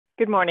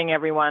Good morning,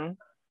 everyone.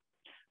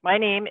 My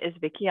name is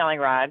Vicki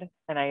Ellingrod,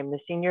 and I am the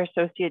Senior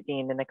Associate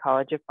Dean in the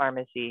College of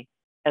Pharmacy,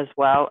 as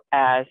well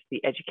as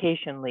the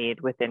Education Lead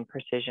within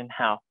Precision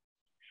Health.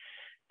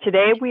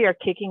 Today, we are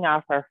kicking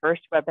off our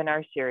first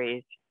webinar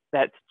series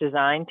that's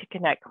designed to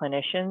connect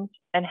clinicians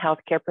and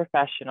healthcare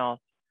professionals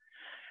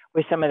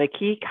with some of the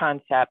key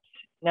concepts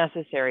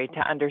necessary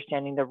to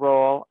understanding the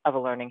role of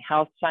learning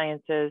health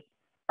sciences,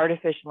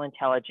 artificial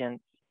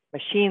intelligence,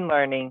 machine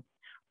learning,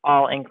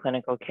 all in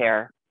clinical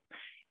care.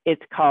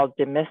 It's called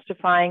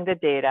Demystifying the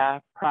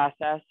Data,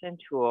 Process, and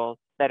Tools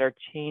that are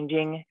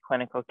changing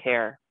clinical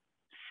care.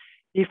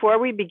 Before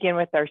we begin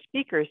with our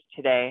speakers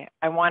today,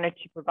 I wanted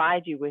to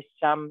provide you with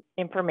some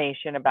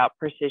information about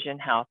precision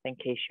health in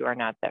case you are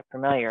not that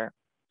familiar.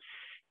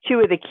 Two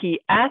of the key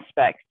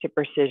aspects to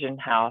precision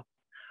health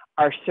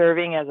are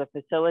serving as a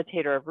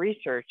facilitator of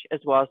research as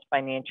well as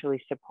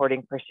financially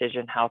supporting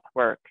precision health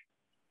work.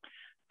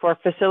 For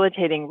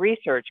facilitating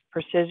research,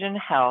 precision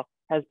health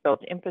has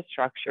built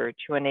infrastructure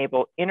to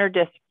enable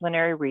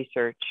interdisciplinary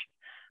research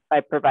by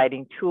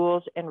providing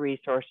tools and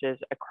resources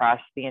across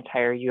the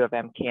entire U of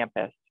M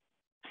campus.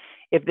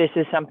 If this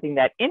is something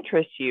that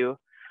interests you,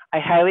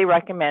 I highly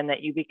recommend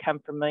that you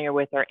become familiar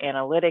with our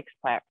analytics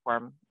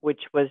platform,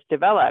 which was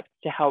developed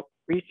to help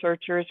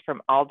researchers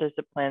from all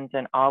disciplines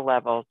and all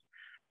levels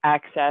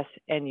access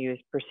and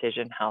use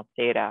precision health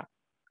data.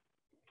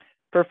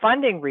 For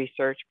funding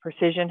research,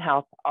 Precision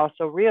Health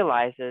also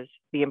realizes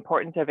the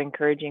importance of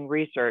encouraging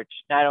research,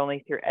 not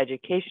only through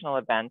educational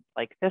events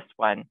like this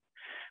one,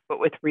 but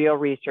with real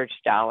research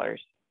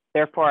dollars.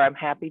 Therefore, I'm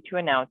happy to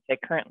announce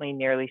that currently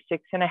nearly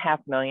 $6.5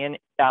 million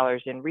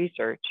in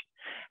research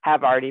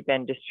have already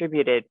been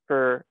distributed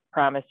for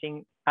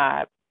promising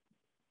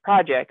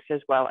projects as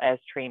well as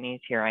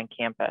trainees here on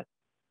campus.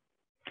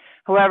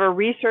 However,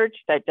 research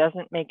that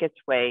doesn't make its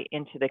way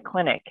into the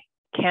clinic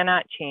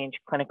cannot change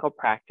clinical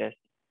practice,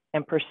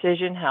 and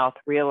Precision Health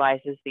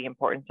realizes the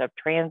importance of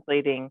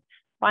translating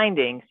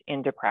findings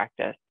into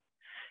practice.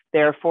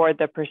 Therefore,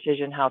 the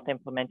Precision Health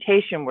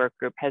Implementation Work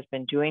Group has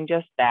been doing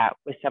just that,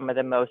 with some of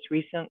the most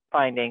recent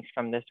findings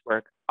from this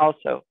work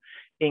also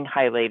being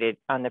highlighted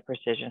on the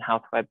Precision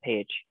Health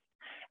webpage.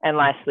 And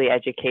lastly,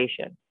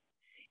 education.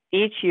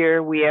 Each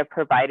year, we have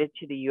provided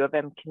to the U of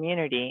M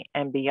community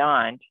and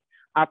beyond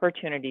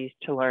opportunities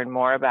to learn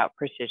more about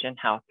precision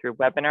health through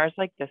webinars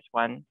like this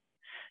one,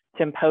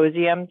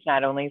 symposiums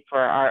not only for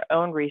our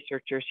own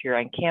researchers here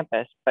on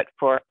campus, but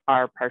for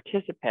our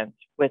participants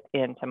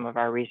within some of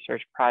our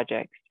research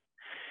projects.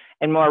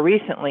 And more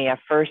recently, a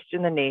first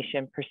in the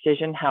nation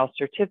Precision Health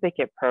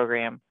Certificate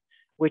Program,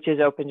 which is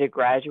open to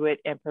graduate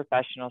and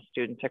professional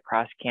students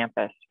across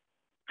campus.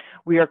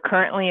 We are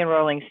currently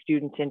enrolling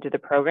students into the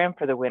program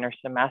for the winter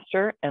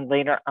semester, and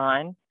later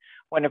on,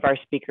 one of our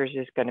speakers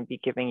is going to be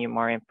giving you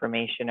more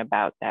information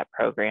about that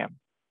program.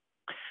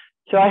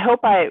 So I hope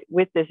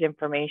with this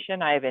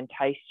information, I have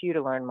enticed you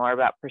to learn more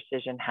about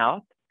precision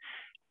health.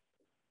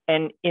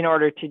 And in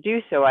order to do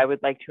so, I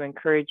would like to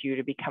encourage you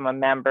to become a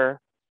member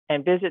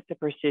and visit the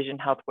Precision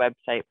Health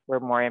website where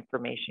more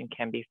information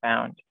can be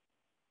found.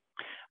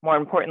 More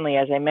importantly,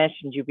 as I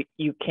mentioned,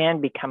 you can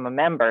become a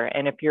member.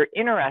 And if you're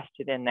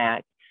interested in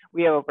that,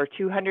 we have over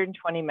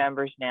 220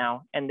 members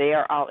now, and they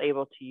are all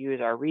able to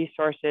use our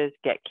resources,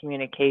 get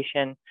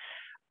communication,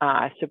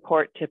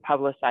 support to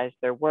publicize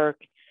their work,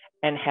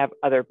 and have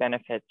other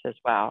benefits as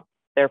well.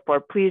 Therefore,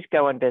 please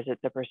go and visit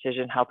the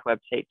Precision Health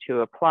website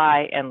to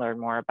apply and learn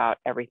more about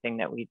everything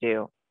that we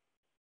do.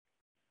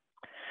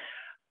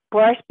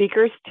 For our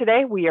speakers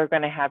today, we are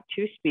going to have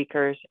two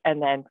speakers, and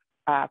then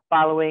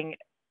following,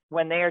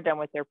 when they are done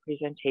with their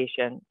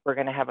presentation, we're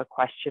going to have a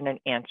question and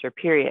answer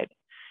period.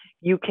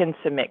 You can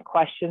submit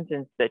questions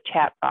in the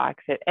chat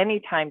box at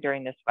any time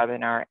during this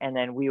webinar, and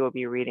then we will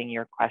be reading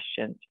your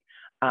questions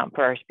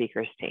for our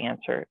speakers to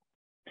answer.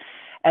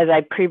 As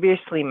I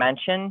previously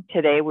mentioned,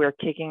 today we're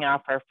kicking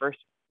off our first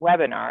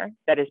webinar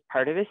that is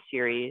part of a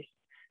series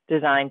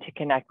designed to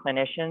connect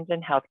clinicians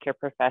and healthcare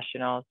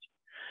professionals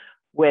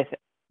with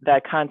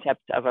the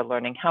concepts of a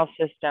learning health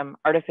system,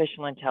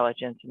 artificial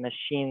intelligence, and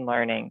machine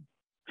learning.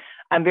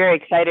 I'm very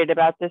excited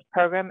about this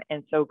program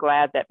and so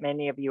glad that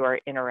many of you are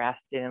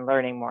interested in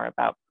learning more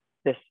about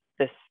this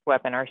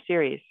webinar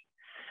series.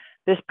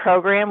 This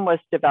program was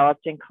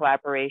developed in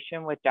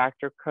collaboration with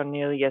Dr.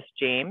 Cornelius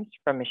James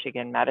from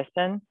Michigan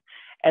Medicine,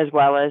 as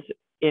well as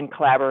in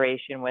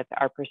collaboration with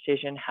our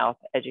Precision Health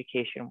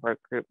Education Work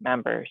Group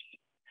members.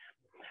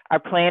 Our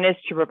plan is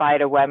to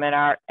provide a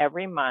webinar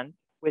every month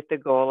with the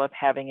goal of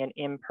having an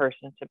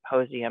in-person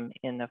symposium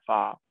in the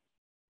fall.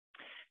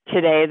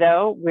 Today,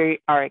 though, we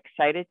are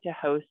excited to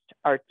host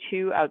our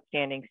two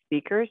outstanding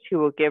speakers who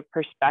will give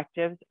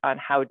perspectives on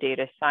how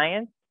data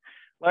science,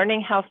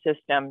 learning health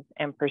systems,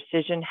 and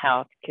precision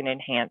health can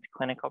enhance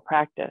clinical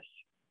practice.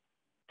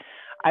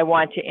 I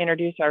want to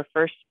introduce our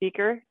first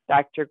speaker,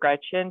 Dr.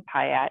 Gretchen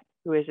Pyatt,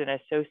 who is an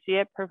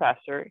associate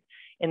professor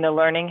in the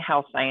learning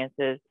health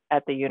sciences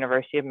at the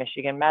University of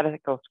Michigan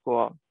Medical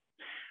School.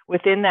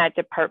 Within that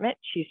department,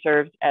 she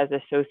serves as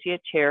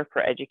associate chair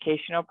for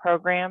educational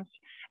programs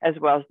as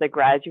well as the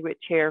Graduate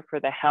Chair for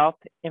the Health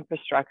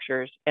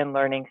Infrastructures and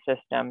Learning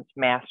Systems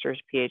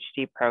Master's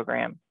PhD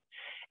program.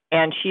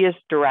 And she is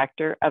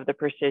Director of the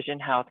Precision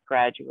Health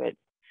Graduate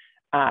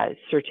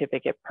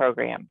Certificate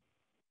Program.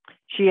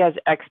 She has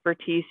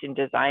expertise in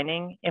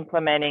designing,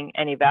 implementing,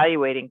 and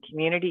evaluating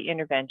community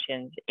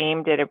interventions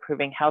aimed at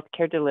improving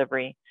healthcare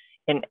delivery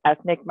in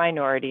ethnic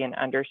minority and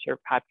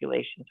underserved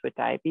populations with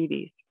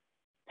diabetes.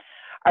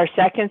 Our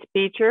second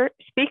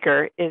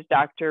speaker is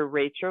Dr.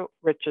 Rachel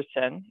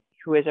Richardson,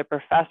 who is a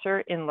professor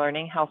in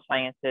learning health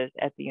sciences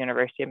at the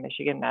University of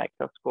Michigan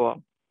Medical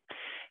School.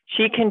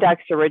 She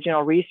conducts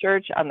original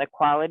research on the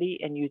quality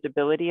and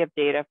usability of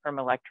data from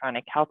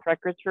electronic health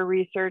records for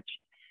research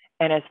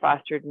and has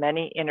fostered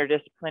many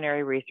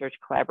interdisciplinary research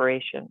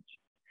collaborations.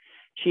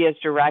 She has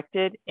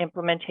directed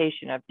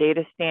implementation of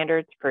data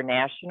standards for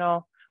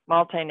national,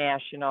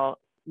 multinational,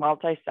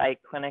 multi-site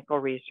clinical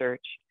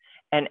research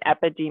and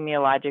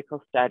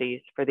epidemiological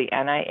studies for the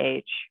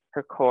NIH,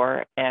 her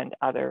core, and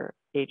other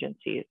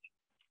agencies.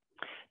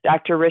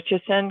 Dr.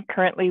 Richardson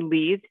currently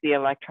leads the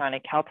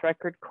Electronic Health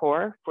Record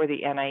Core for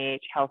the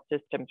NIH Health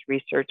Systems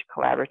Research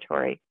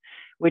Collaboratory,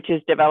 which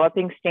is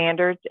developing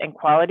standards and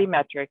quality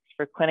metrics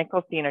for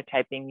clinical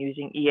phenotyping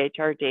using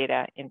EHR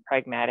data in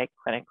pragmatic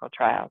clinical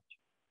trials.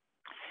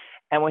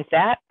 And with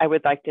that, I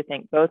would like to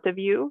thank both of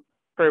you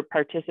for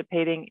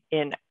participating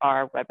in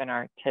our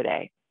webinar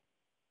today.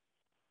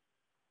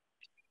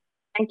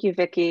 Thank you,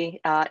 Vicki,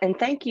 and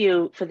thank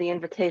you for the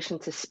invitation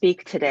to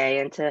speak today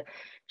and to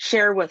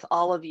share with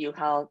all of you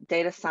how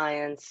data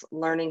science,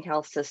 learning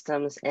health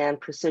systems, and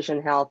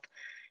precision health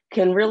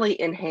can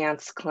really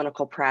enhance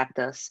clinical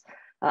practice.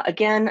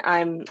 Again,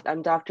 I'm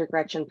Dr.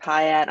 Gretchen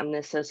Pyatt. I'm the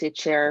Associate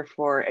Chair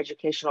for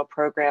Educational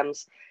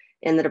Programs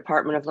in the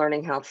Department of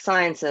Learning Health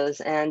Sciences,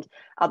 and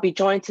I'll be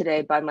joined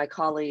today by my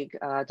colleague,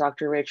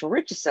 Dr. Rachel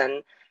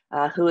Richardson,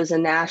 who is a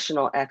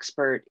national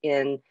expert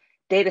in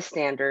data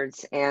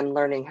standards and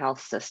learning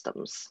health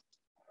systems.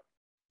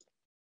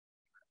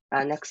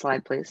 Next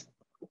slide, please.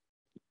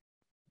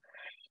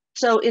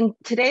 So in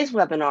today's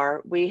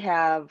webinar, we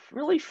have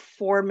really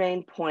 4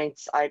 main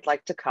points I'd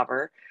like to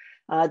cover.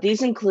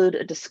 These include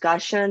a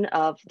discussion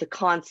of the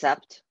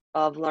concept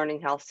of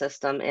learning health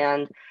system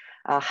and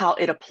how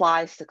it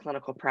applies to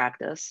clinical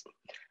practice.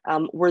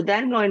 We're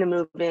then going to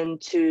move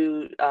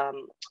into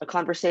a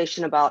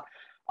conversation about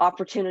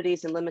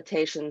opportunities and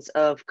limitations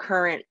of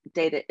current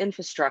data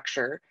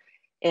infrastructure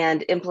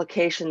and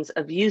implications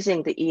of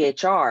using the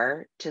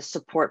EHR to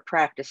support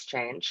practice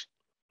change.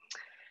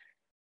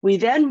 We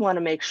then want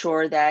to make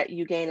sure that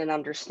you gain an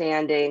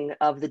understanding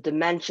of the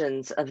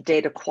dimensions of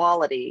data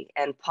quality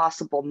and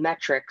possible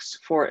metrics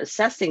for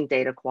assessing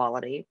data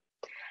quality.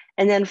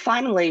 And then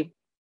finally,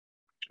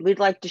 we'd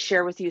like to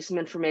share with you some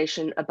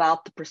information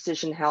about the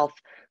Precision Health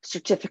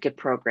Certificate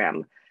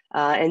Program.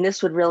 And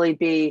this would really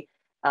be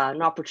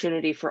an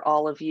opportunity for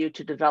all of you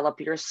to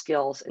develop your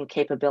skills and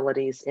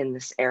capabilities in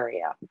this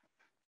area.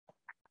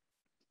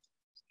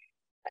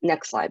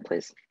 Next slide,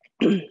 please.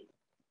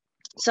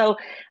 So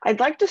I'd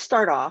like to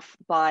start off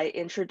by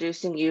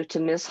introducing you to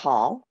Ms.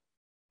 Hall.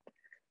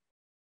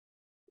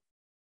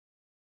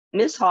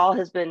 Ms. Hall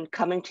has been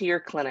coming to your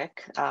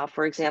clinic,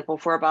 for example,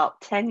 for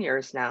about 10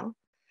 years now.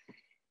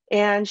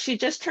 And she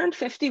just turned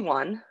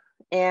 51,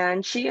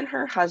 and she and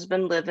her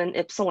husband live in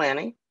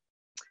Ypsilanti.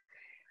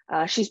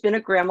 She's been a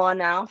grandma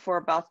now for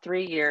about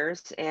 3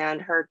 years,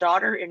 and her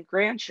daughter and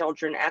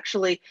grandchildren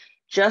actually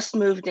just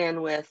moved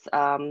in with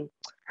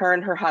her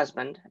and her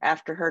husband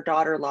after her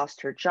daughter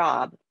lost her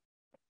job.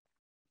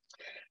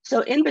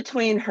 So in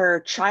between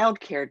her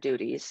childcare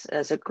duties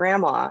as a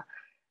grandma,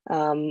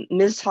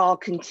 Ms. Hall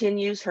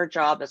continues her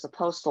job as a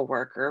postal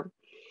worker,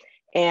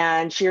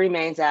 and she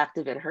remains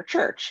active in her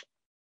church.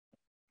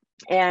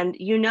 And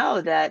you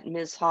know that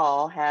Ms.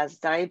 Hall has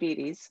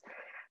diabetes,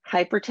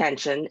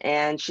 hypertension,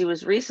 and she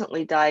was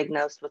recently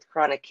diagnosed with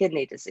chronic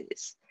kidney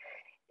disease.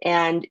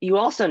 And you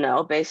also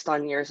know, based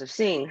on years of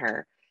seeing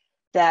her,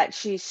 that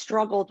she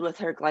struggled with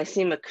her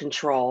glycemic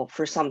control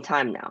for some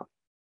time now.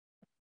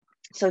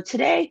 So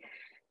today,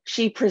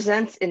 she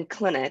presents in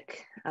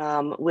clinic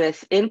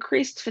with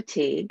increased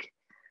fatigue,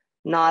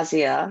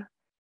 nausea,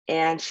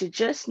 and she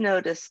just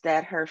noticed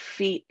that her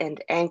feet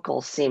and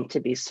ankles seem to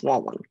be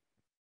swollen.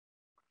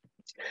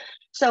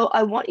 So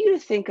I want you to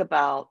think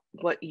about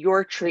what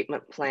your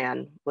treatment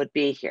plan would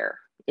be here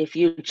if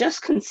you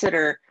just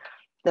consider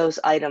those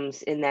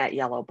items in that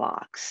yellow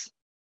box.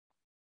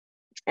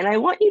 And I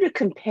want you to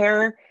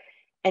compare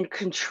and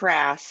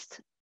contrast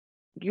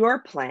your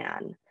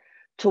plan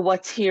to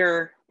what's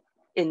here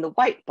in the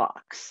white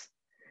box.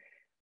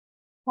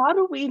 How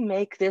do we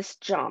make this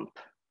jump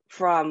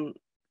from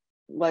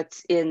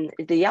what's in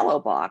the yellow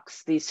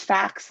box, these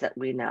facts that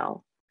we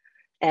know,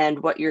 and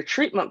what your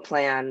treatment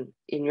plan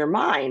in your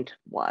mind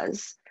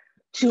was,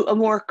 to a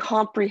more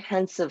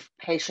comprehensive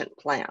patient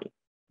plan?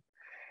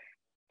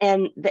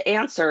 And the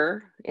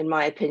answer, in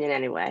my opinion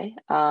anyway,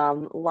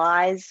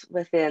 lies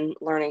within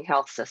learning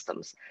health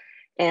systems,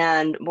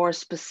 and more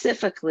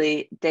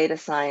specifically, data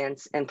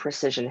science and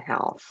precision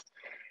health.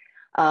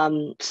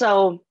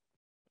 So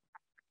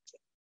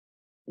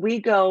we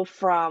go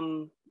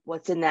from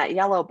what's in that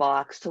yellow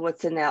box to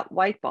what's in that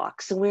white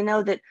box. So we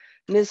know that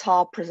Ms.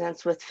 Hall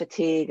presents with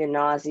fatigue and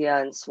nausea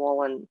and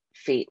swollen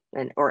feet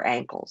or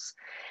ankles.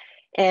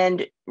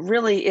 And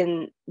really,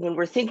 when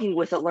we're thinking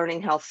with a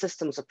learning health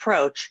systems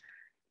approach,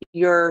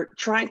 you're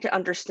trying to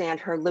understand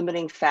her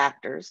limiting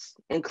factors,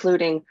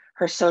 including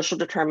her social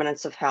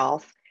determinants of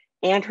health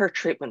and her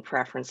treatment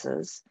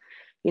preferences.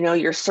 You know,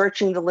 you're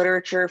searching the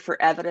literature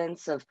for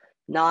evidence of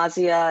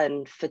nausea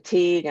and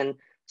fatigue and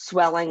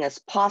swelling as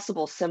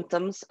possible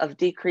symptoms of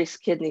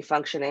decreased kidney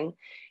functioning.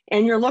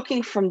 And you're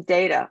looking for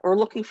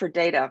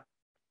data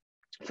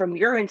from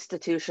your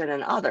institution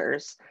and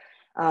others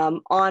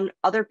on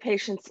other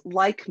patients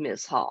like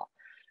Ms. Hall.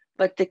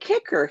 But the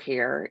kicker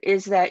here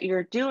is that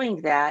you're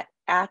doing that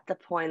at the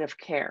point of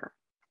care.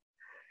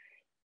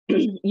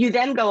 You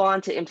then go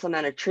on to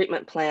implement a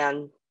treatment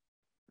plan,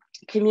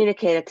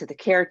 communicate it to the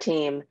care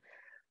team.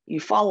 You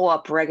follow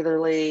up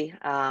regularly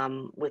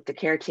with the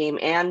care team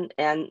and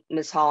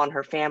Ms. Hall and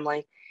her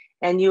family,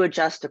 and you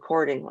adjust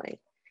accordingly.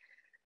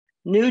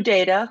 New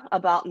data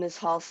about Ms.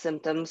 Hall's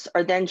symptoms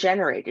are then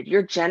generated.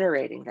 You're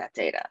generating that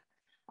data,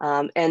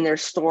 and they're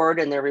stored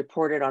and they're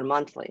reported on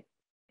monthly.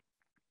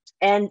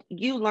 And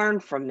you learn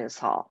from Ms.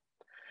 Hall.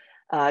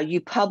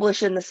 You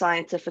publish in the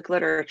scientific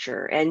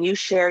literature and you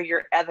share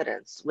your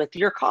evidence with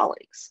your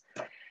colleagues,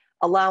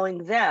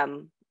 allowing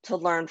them to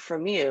learn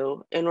from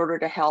you in order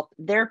to help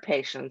their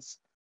patients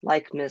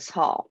like Ms.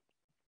 Hall.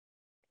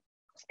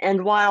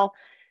 And while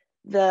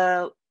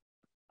the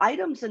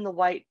items in the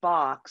white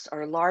box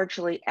are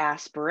largely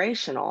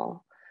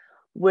aspirational,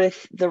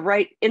 with the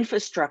right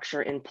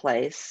infrastructure in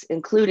place,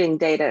 including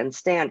data and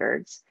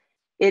standards,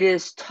 it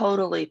is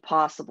totally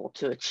possible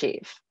to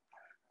achieve.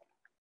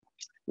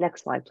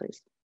 Next slide,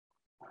 please.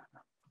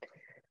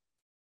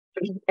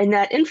 And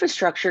that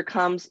infrastructure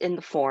comes in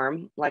the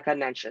form, like I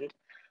mentioned,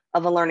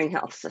 of a learning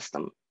health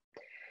system.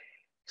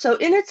 So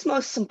in its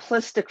most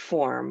simplistic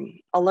form,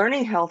 a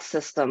learning health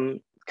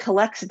system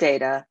collects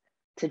data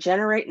to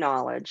generate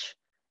knowledge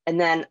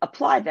and then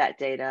apply that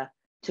data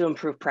to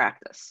improve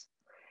practice.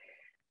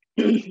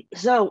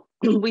 So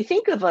we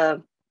think of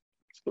a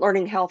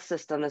learning health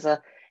system as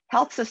a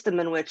health system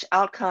in which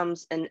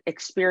outcomes and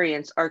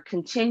experience are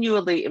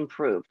continually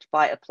improved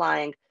by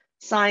applying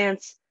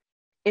science,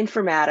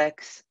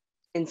 informatics,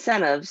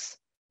 incentives,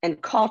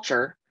 and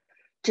culture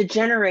to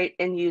generate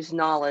and use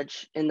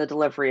knowledge in the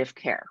delivery of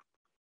care.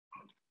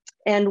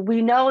 And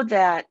we know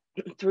that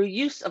through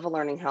use of a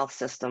learning health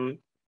system,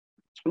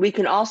 we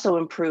can also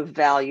improve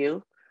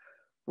value,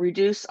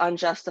 reduce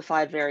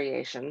unjustified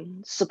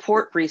variation,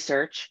 support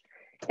research,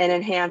 and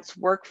enhance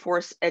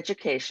workforce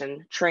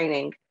education,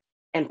 training,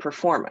 and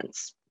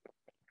performance.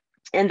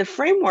 And the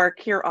framework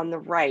here on the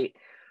right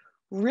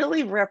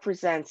really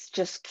represents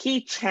just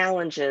key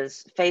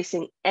challenges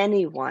facing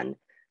anyone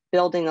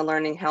building a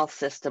learning health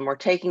system or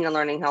taking a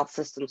learning health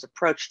systems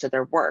approach to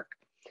their work.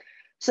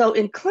 So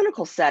in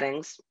clinical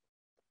settings,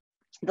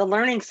 the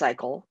learning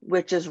cycle,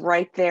 which is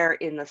right there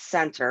in the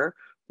center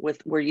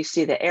with where you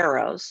see the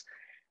arrows,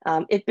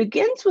 it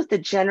begins with the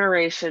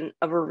generation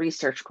of a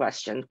research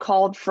question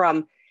called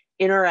from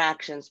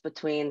interactions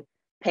between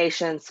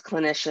patients,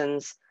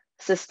 clinicians,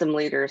 system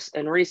leaders,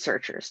 and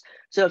researchers.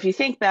 So if you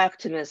think back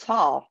to Ms.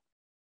 Hall,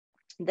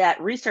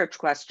 that research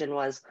question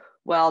was,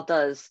 well,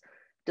 does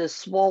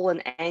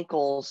swollen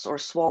ankles or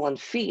swollen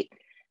feet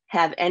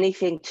have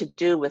anything to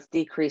do with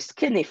decreased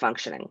kidney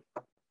functioning?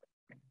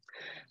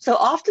 So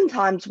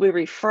oftentimes we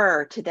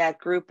refer to that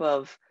group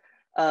of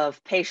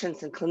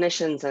patients and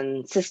clinicians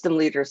and system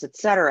leaders, et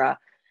cetera,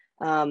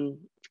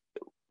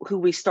 who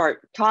we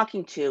start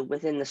talking to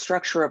within the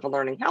structure of a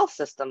learning health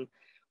system.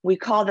 We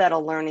call that a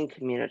learning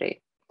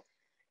community.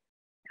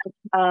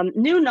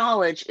 New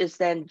knowledge is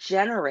then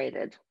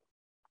generated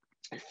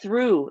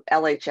through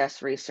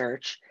LHS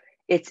research.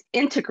 It's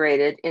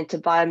integrated into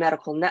the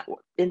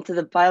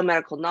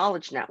biomedical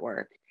knowledge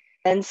network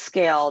and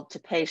scaled to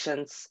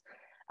patients,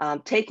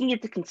 taking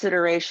into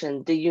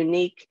consideration the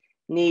unique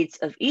needs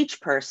of each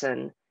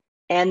person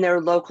and their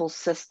local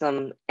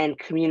system and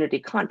community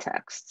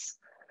contexts.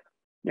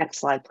 Next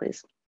slide,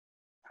 please.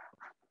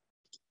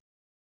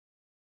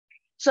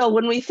 So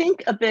when we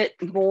think a bit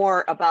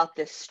more about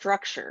this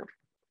structure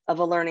of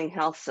a learning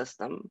health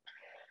system,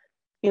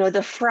 you know, the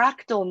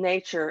fractal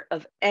nature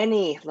of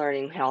any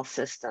learning health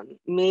system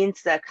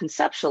means that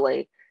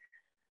conceptually,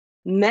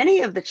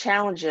 many of the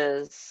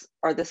challenges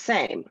are the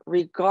same,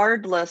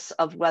 regardless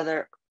of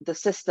whether the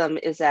system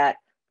is at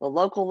the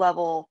local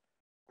level,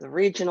 the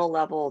regional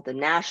level, the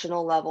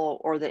national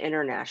level, or the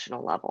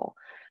international level.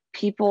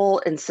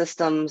 People and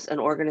systems and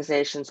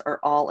organizations are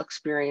all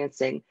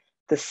experiencing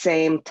the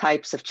same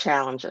types of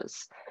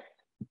challenges.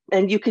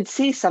 And you could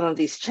see some of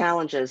these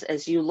challenges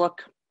as you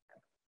look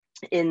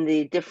in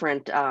the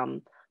different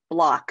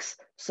blocks,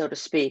 so to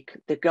speak,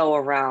 that go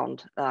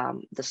around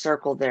the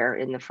circle there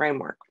in the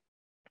framework.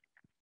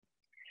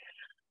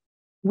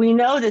 We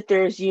know that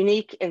there's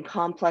unique and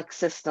complex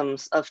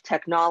systems of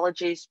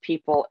technologies,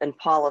 people, and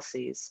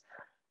policies,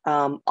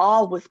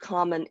 all with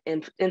common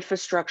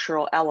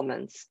infrastructural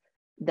elements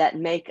that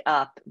make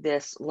up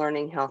this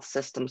learning health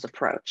systems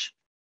approach.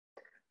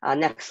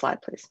 Next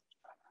slide, please.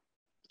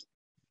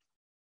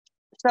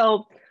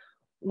 So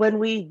when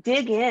we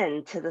dig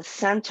into the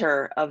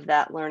center of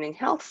that learning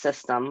health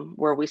system,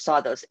 where we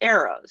saw those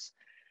arrows,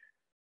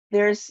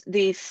 there's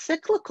these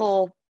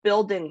cyclical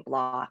building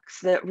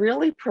blocks that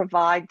really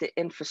provide the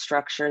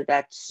infrastructure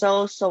that's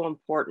so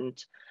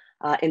important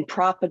in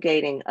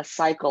propagating a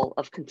cycle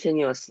of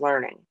continuous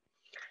learning.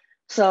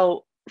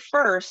 So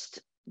first,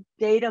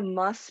 data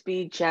must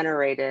be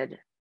generated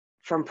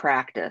from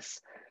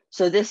practice.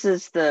 So this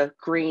is the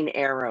green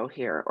arrow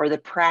here, or the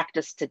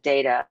practice to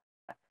data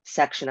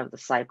section of the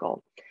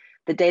cycle.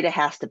 The data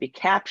has to be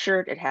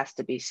captured, it has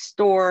to be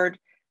stored,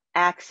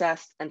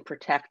 accessed, and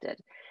protected.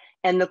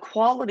 And the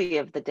quality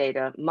of the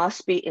data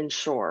must be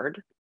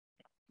ensured,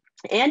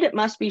 and it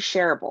must be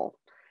shareable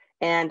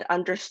and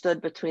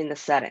understood between the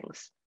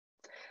settings.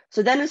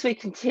 So then as we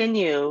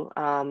continue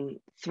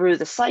through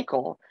the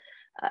cycle,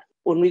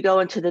 when we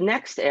go into the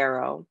next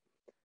arrow,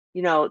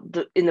 in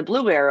the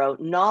blue arrow,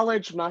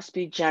 knowledge must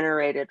be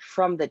generated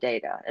from the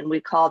data. And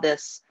we call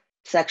this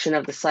section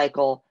of the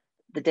cycle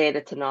the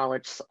data to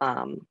knowledge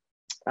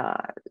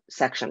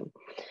section.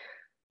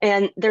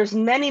 And there's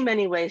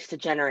many ways to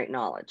generate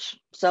knowledge.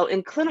 So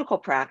in clinical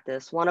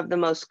practice, one of the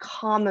most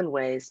common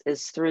ways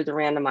is through the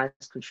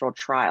randomized controlled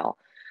trial.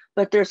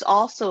 But there's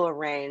also a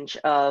range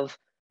of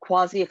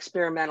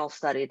quasi-experimental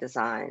study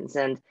designs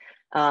and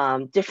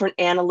different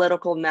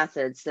analytical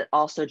methods that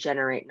also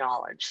generate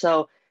knowledge.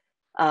 So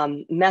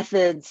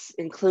methods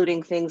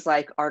including things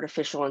like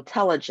artificial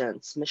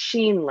intelligence,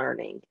 machine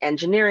learning,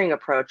 engineering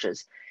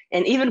approaches,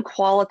 and even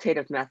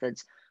qualitative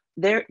methods.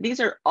 These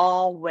are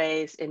all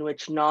ways in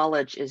which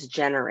knowledge is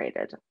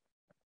generated.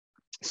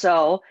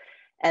 So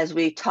as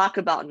we talk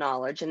about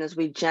knowledge and as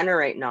we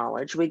generate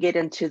knowledge, we get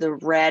into the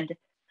red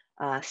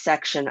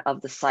section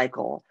of the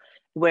cycle,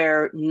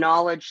 where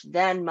knowledge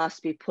then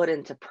must be put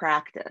into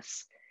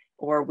practice,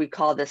 or we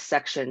call this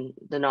section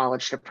the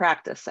knowledge to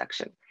practice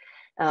section.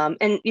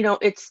 And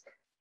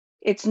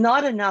it's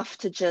not enough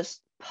to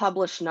just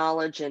publish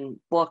knowledge in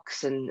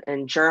books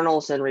and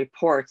journals and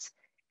reports.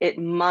 It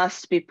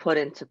must be put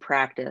into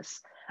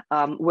practice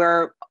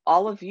where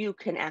all of you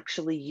can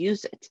actually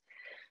use it.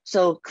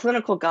 So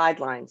clinical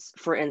guidelines,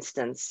 for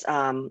instance,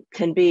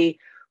 can be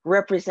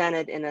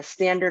represented in a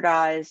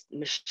standardized,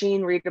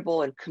 machine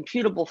readable and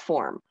computable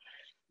form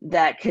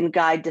that can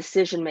guide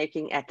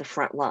decision-making at the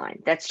front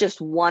line. That's just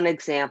one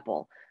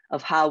example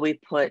of how we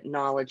put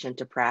knowledge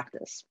into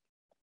practice.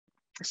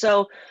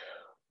 So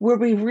where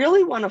we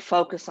really want to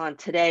focus on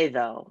today,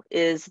 though,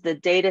 is the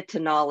data to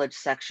knowledge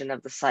section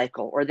of the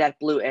cycle, or that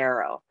blue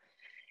arrow.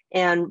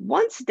 And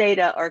once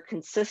data are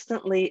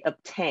consistently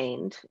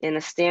obtained in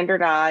a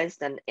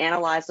standardized and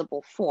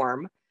analyzable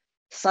form,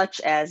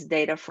 such as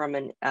data from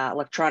an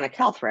electronic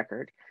health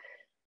record,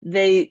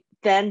 they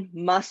then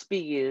must be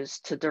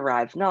used to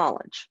derive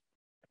knowledge.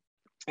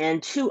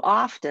 And too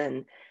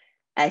often,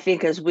 I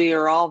think, as we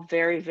are all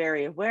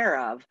very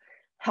aware of,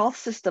 health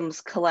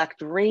systems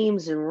collect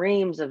reams and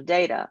reams of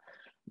data,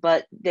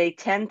 but they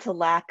tend to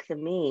lack the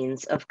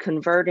means of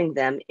converting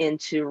them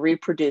into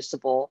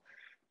reproducible,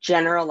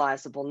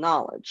 generalizable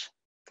knowledge.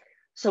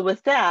 So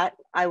with that,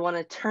 I want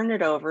to turn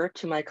it over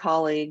to my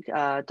colleague,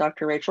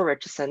 Dr. Rachel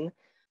Richardson,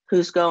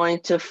 who's going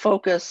to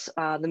focus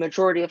the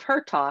majority of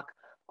her talk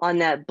on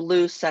that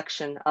blue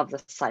section of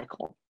the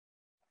cycle.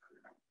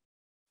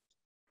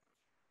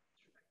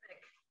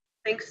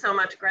 Thanks so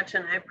much,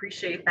 Gretchen. I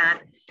appreciate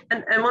that.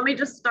 And let me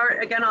just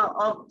start again.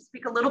 I'll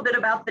speak a little bit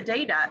about the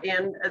data,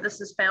 and this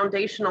is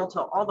foundational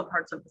to all the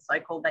parts of the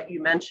cycle that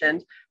you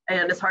mentioned.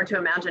 And it's hard to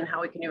imagine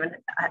how we can even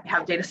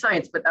have data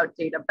science without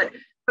data. But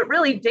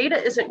really,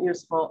 data isn't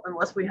useful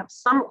unless we have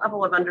some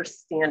level of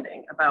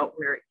understanding about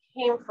where it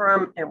came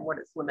from and what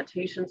its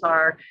limitations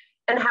are,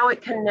 and how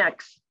it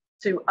connects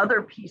to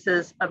other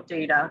pieces of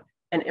data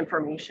and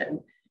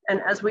information.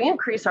 And as we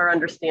increase our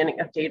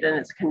understanding of data and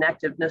its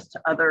connectiveness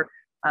to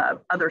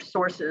other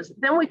sources,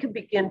 then we can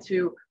begin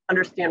to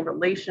understand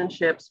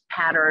relationships,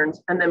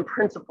 patterns, and then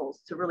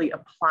principles to really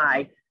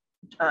apply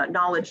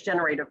knowledge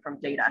generated from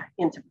data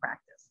into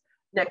practice.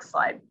 Next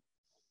slide.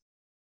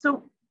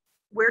 So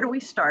where do we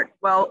start?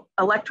 Well,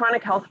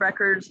 electronic health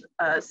records,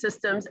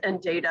 systems,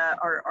 and data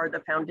are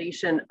the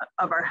foundation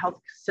of our health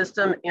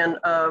system, and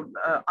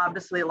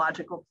obviously a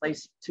logical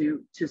place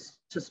to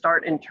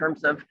start in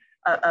terms of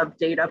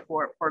data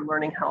for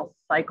learning health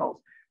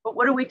cycles. But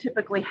what do we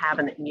typically have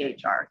in the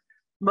EHR?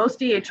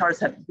 Most EHRs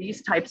have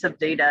these types of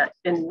data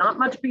and not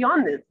much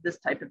beyond this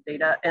type of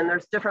data, and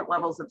there's different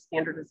levels of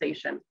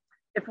standardization.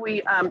 If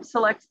we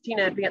select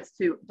Tina Advance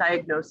to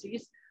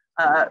diagnoses,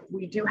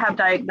 we do have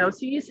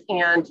diagnoses,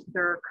 and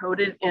they're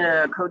coded in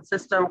a code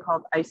system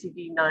called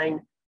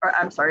ICD-10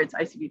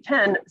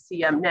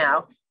 CM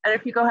now. And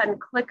if you go ahead and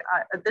click,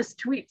 this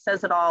tweet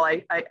says it all.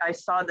 I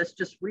saw this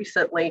just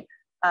recently.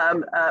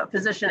 A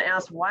physician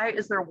asked, why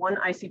is there one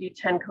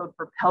ICD-10 code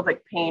for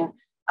pelvic pain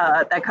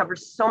that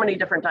covers so many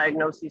different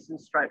diagnoses and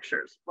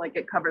structures? Like,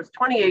 it covers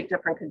 28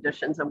 different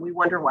conditions, and we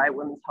wonder why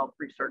women's health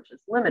research is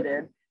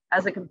limited.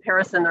 As a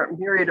comparison, there are a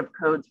myriad of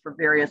codes for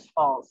various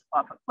falls: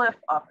 off a cliff,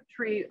 off a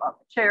tree, off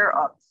a chair,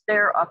 off a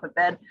stair, off a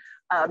bed.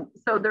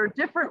 So there are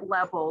different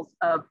levels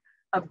of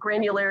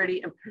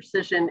granularity and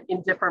precision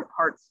in different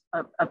parts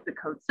of the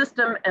code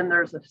system, and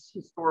there's a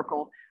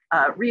historical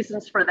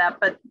reasons for that,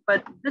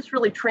 but this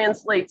really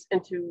translates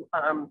into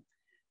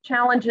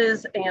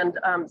challenges and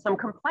some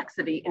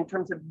complexity in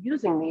terms of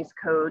using these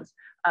codes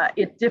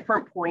at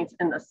different points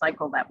in the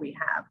cycle that we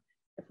have.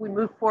 If we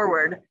move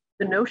forward,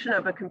 the notion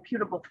of a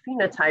computable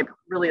phenotype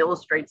really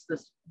illustrates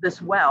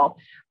this well.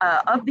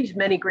 Of these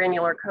many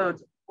granular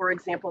codes, for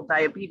example,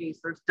 diabetes,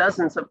 there's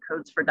dozens of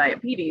codes for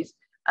diabetes,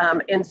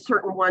 and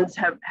certain ones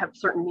have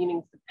certain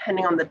meanings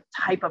depending on the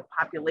type of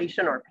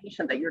population or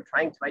patient that you're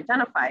trying to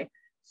identify.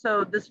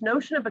 So this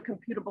notion of a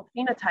computable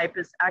phenotype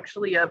is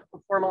actually a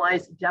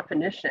formalized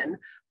definition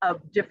of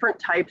different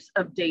types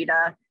of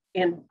data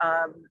in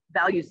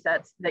value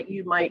sets that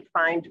you might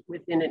find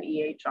within an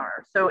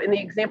EHR. So in the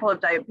example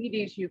of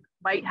diabetes, you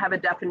might have a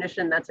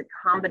definition that's a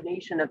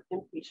combination of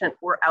inpatient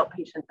or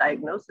outpatient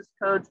diagnosis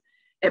codes.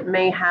 It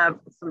may have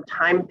some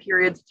time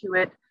periods to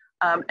it.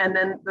 And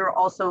then there will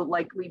also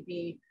likely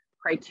be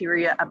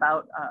criteria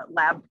about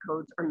lab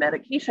codes or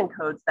medication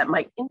codes that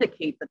might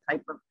indicate the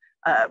type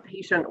of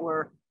patient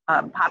or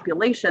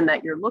population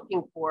that you're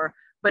looking for,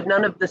 but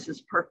none of this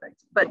is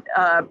perfect. But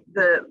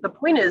the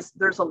point is,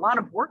 there's a lot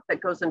of work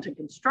that goes into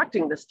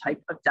constructing this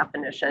type of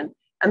definition,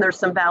 and there's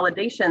some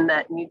validation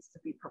that needs to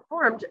be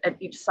performed at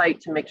each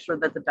site to make sure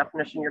that the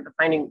definition you're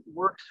defining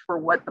works for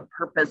what the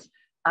purpose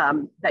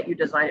that you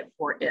design it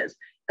for is.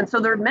 And so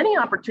there are many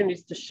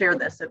opportunities to share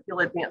this. If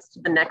you'll advance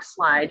to the next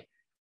slide.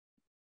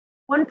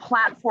 One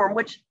platform,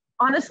 which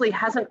honestly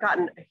hasn't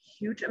gotten a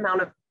huge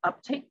amount of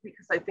uptake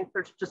because I think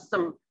there's just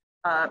some,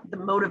 the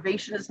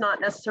motivation is not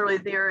necessarily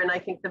there. And I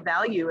think the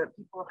value, if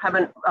people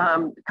haven't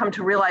come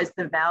to realize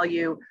the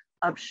value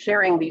of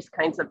sharing these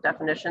kinds of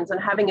definitions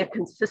and having a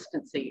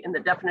consistency in the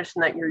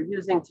definition that you're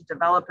using to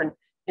develop an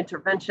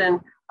intervention,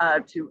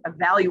 to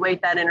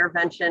evaluate that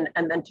intervention,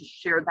 and then to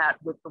share that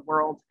with the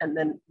world and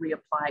then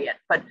reapply it.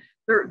 But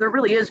there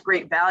really is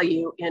great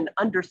value in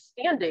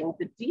understanding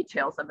the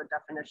details of a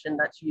definition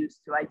that's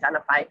used to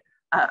identify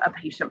a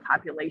patient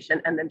population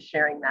and then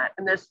sharing that.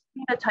 And this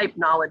phenotype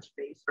knowledge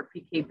base, or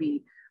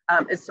PKB,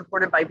 is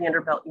supported by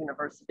Vanderbilt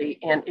University,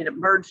 and it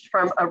emerged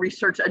from a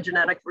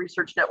genetic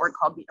research network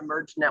called the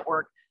eMERGE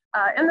Network.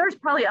 And there's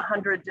probably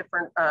 100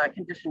 different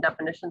condition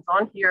definitions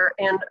on here,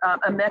 and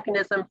a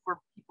mechanism for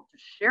people to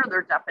share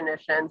their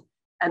definitions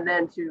and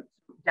then to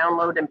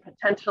download and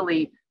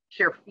potentially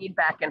share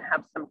feedback and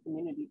have some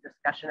community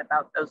discussion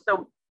about those.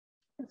 So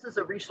this is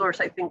a resource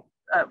I think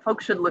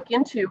folks should look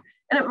into,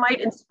 and it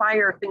might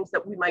inspire things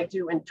that we might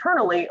do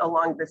internally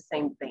along the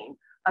same vein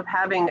of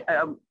having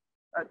a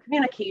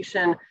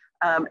communication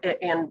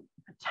and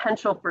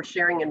potential for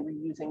sharing and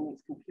reusing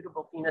these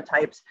computable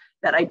phenotypes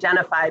that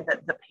identify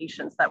the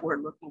patients that we're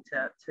looking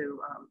to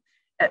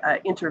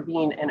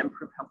intervene and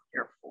improve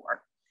healthcare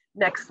for.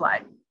 Next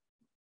slide.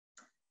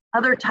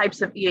 Other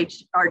types of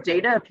EHR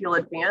data, if you'll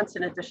advance,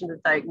 in addition to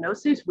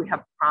diagnoses, we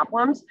have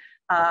problems.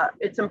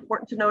 It's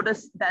important to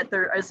notice that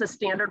there is a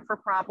standard for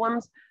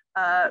problems.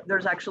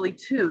 There's actually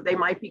two. They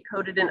might be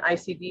coded in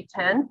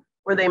ICD-10,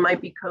 or they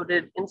might be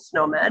coded in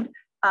SNOMED.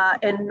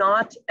 And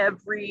not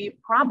every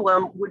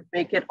problem would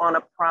make it on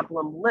a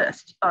problem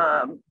list.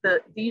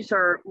 These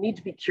need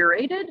to be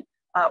curated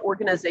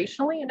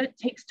organizationally, and it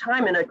takes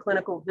time in a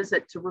clinical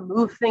visit to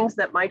remove things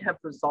that might have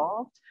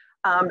resolved,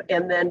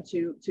 and then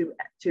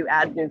to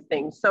add new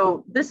things.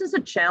 So this is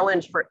a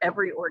challenge for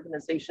every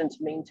organization to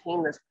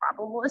maintain this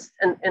problem list,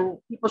 and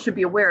people should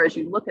be aware as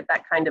you look at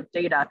that kind of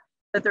data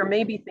that there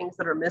may be things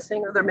that are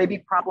missing, or there may be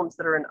problems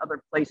that are in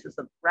other places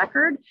of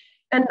record.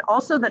 And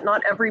also that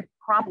not every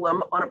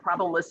problem on a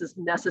problem list is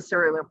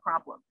necessarily a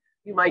problem.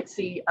 You might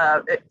see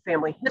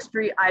family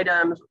history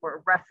items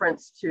or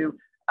reference to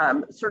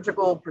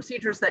surgical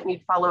procedures that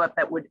need follow-up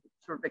that would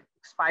sort of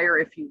expire,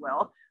 if you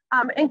will.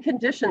 And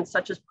conditions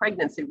such as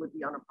pregnancy would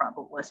be on a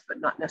problem list, but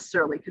not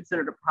necessarily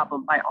considered a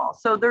problem by all.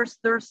 So there's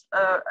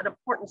an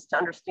importance to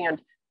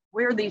understand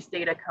where these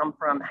data come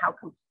from, how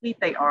complete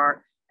they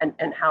are,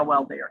 and how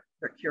well they're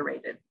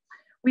curated.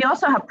 We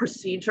also have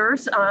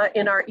procedures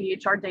in our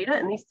EHR data,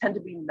 and these tend to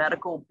be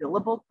medical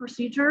billable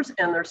procedures,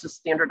 and there's a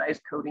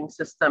standardized coding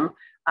system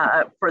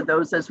for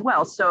those as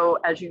well. So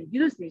as you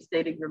use these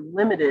data, you're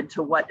limited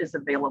to what is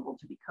available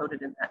to be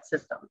coded in that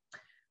system.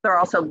 There are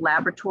also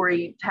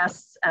laboratory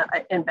tests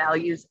and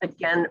values.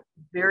 Again,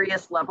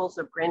 various levels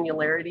of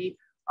granularity.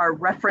 Our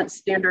reference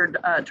standard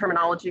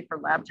terminology for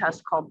lab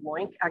tests called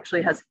LOINC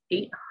actually has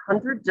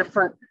 800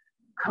 different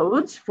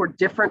codes for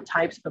different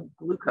types of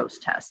glucose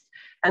tests.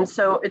 And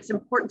so it's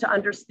important to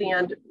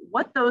understand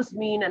what those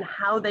mean and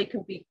how they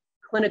can be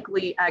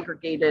clinically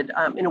aggregated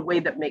in a way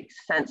that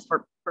makes sense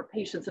for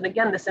patients. And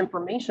again, this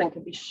information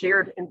can be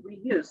shared and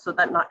reused so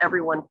that not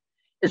everyone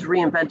is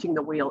reinventing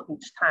the wheel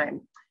each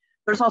time.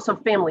 There's also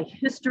family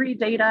history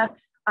data.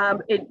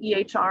 in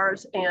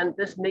EHRs, and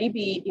this may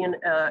be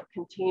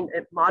contained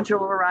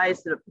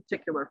modularized in a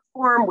particular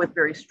form with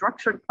very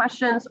structured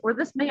questions, or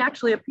this may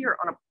actually appear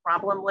on a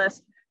problem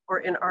list or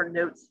in our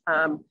notes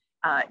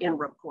in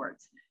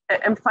reports.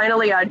 And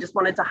finally, I just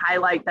wanted to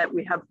highlight that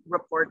we have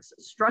reports,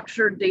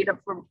 structured data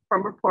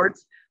from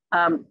reports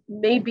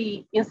may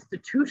be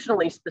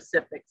institutionally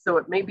specific, so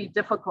it may be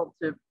difficult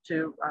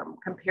to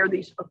compare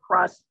these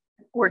across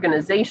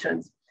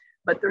organizations.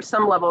 But there's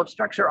some level of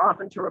structure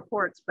often to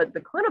reports, but the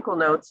clinical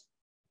notes,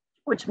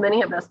 which many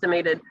have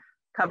estimated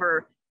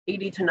cover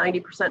 80 to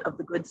 90% of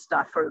the good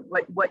stuff, or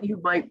what you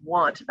might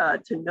want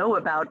to know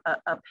about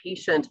a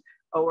patient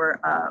or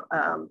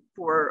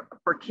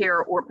for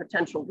care or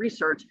potential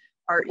research,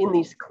 are in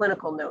these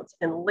clinical notes.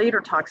 And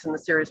later talks in the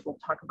series, we'll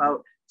talk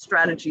about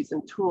strategies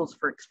and tools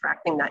for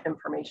extracting that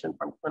information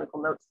from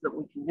clinical notes so that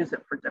we can use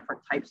it for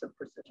different types of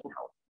precision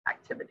health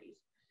activities.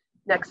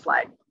 Next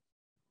slide.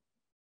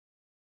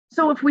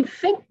 So if we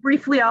think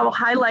briefly, I'll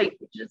highlight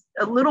just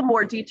a little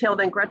more detail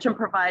than Gretchen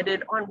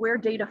provided on where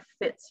data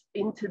fits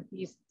into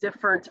these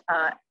different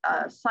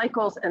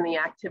cycles and the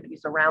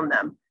activities around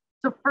them.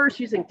 So first,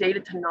 using data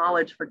to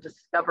knowledge for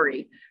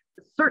discovery.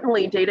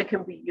 Certainly data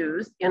can be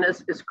used and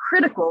is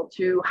critical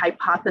to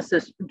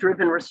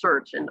hypothesis-driven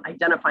research and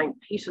identifying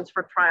patients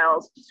for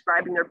trials,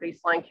 describing their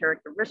baseline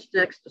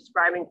characteristics,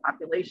 describing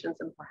populations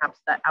and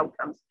perhaps the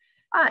outcomes.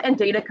 And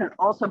data can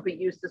also be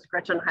used, as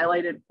Gretchen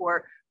highlighted,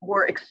 for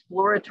more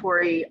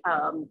exploratory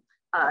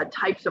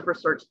types of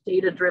research,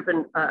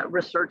 data-driven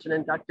research and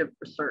inductive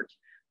research.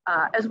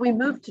 As we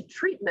move to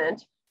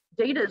treatment,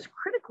 data is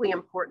critically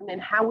important in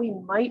how we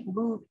might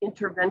move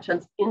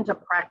interventions into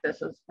practice,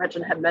 as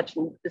Gretchen had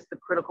mentioned, is the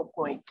critical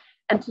point.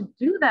 And to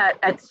do that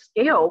at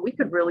scale, we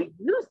could really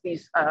use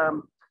these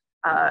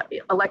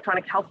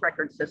electronic health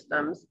record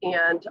systems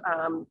and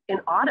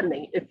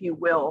automate, if you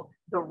will,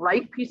 the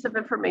right piece of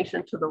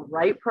information to the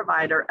right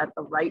provider at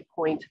the right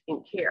point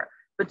in care.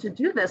 But to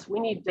do this, we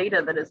need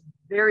data that is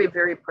very,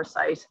 very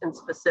precise and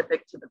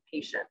specific to the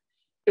patient.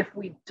 If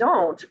we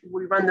don't,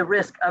 we run the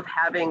risk of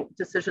having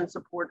decision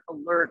support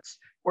alerts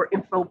or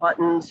info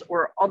buttons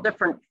or all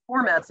different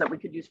formats that we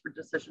could use for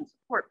decision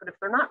support. But if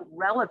they're not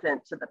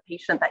relevant to the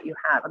patient that you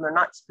have and they're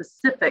not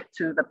specific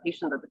to the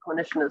patient that the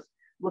clinician is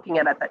looking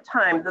at that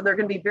time, then they're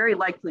going to be very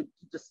likely to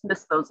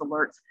dismiss those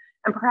alerts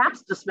and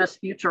perhaps dismiss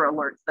future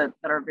alerts that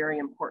are very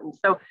important.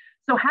 So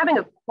having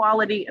a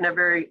quality and a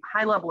very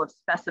high level of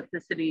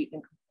specificity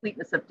and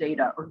completeness of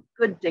data, or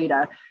good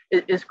data,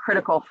 is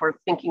critical for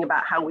thinking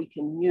about how we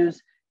can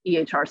use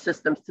EHR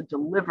systems to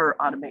deliver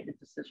automated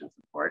decision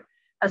support,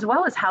 as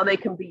well as how they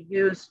can be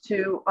used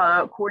to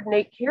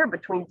coordinate care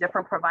between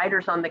different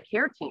providers on the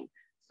care team.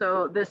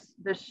 So this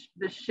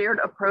shared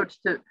approach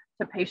to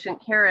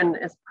patient care and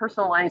this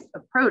personalized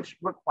approach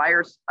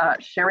requires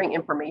sharing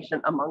information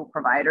among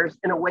providers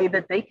in a way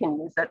that they can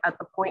use it at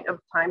the point of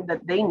time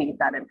that they need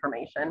that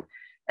information.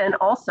 And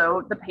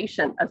also the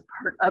patient as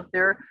part of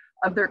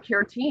their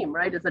care team,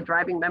 right, as a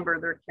driving member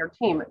of their care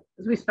team.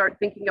 As we start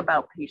thinking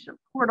about patient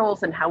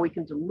portals and how we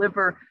can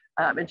deliver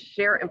and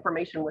share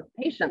information with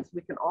patients,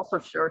 we can also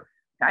share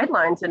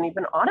guidelines and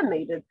even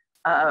automated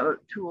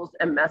tools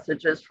and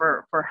messages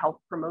for health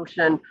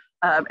promotion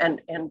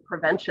and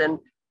prevention.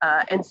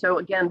 And so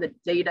again, the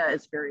data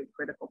is very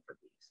critical for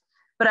these.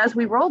 But as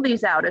we roll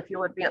these out, if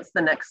you'll advance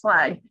the next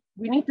slide,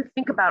 we need to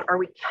think about, are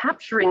we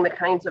capturing the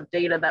kinds of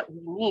data that we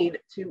need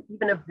to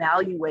even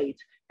evaluate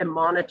and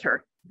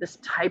monitor this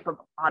type of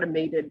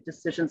automated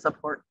decision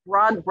support,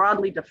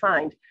 broadly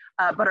defined,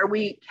 but are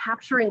we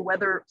capturing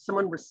whether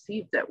someone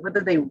received it, whether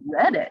they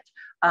read it?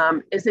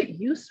 Is it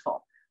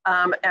useful?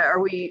 Are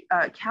we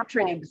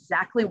capturing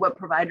exactly what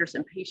providers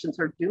and patients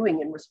are doing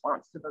in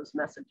response to those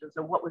messages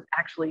and what was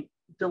actually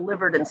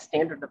delivered in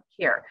standard of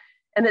care?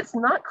 And it's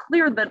not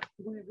clear that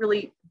we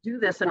really do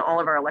this in all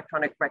of our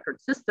electronic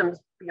record systems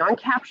beyond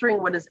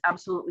capturing what is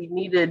absolutely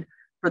needed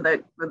for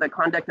the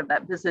conduct of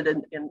that visit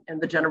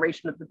and the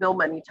generation of the bill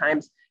many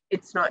times.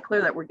 It's not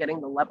clear that we're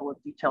getting the level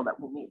of detail that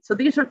we need. So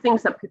these are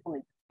things that people need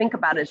to think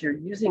about as you're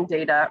using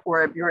data,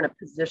 or if you're in a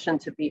position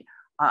to be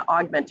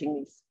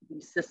augmenting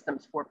these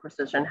systems for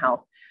precision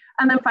health.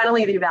 And then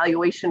finally, the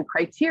evaluation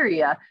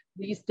criteria.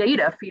 These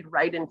data feed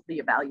right into the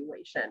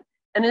evaluation.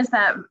 And is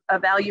that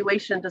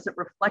evaluation, does it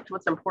reflect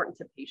what's important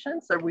to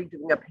patients? Are we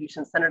doing a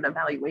patient-centered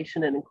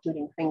evaluation and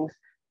including things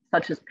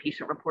such as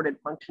patient-reported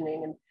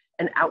functioning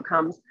and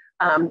outcomes?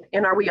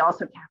 And are we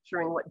also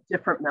capturing what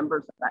different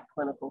members of that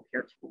clinical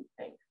care team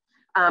think?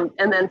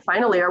 And then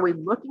finally, are we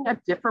looking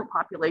at different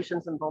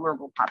populations and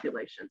vulnerable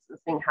populations and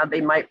seeing how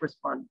they might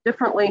respond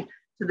differently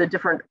to the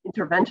different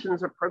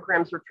interventions or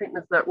programs or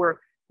treatments that we're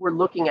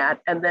looking at?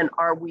 And then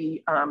are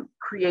we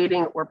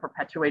creating or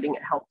perpetuating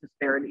health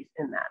disparities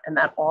in that? And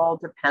that all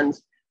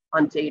depends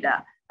on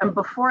data. And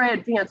before I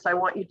advance, I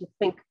want you to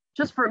think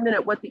just for a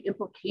minute what the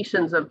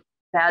implications of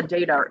bad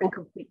data or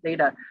incomplete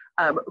data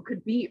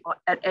could be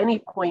at any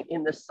point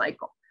in this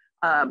cycle.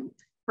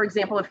 For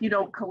example, if you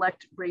don't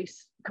collect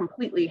race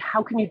completely,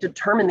 how can you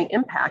determine the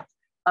impact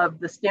of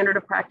the standard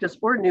of practice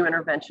or new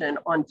intervention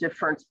on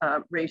different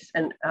race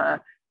and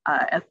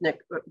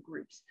ethnic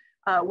groups.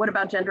 What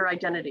about gender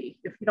identity?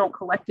 If you don't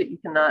collect it, you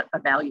cannot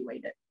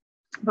evaluate it.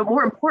 But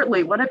more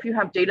importantly, what if you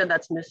have data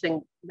that's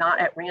missing, not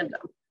at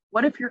random?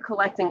 What if you're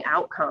collecting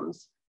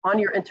outcomes on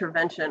your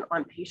intervention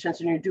on patients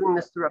and you're doing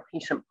this through a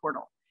patient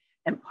portal?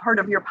 And part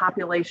of your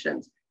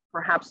populations,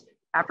 perhaps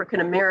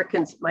African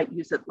Americans might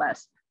use it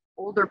less.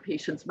 Older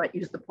patients might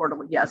use the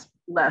portal, yes,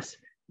 less.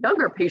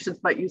 Younger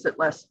patients might use it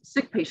less.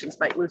 Sick patients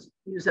might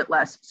use it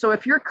less. So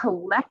if you're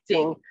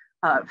collecting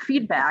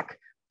feedback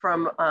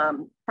from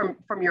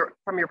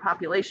your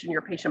population,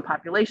 your patient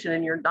population,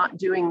 and you're not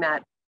doing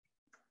that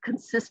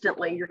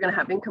consistently, you're going to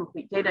have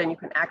incomplete data, and you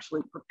can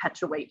actually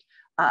perpetuate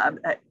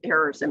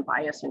errors and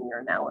bias in your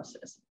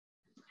analysis.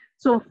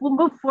 So if we'll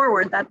move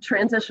forward, that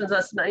transitions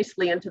us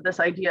nicely into this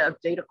idea of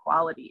data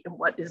quality and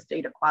what is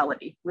data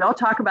quality. We all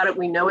talk about it,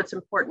 we know it's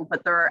important,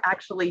 but there are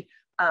actually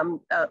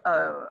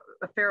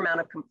a fair amount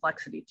of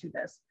complexity to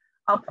this.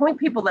 I'll point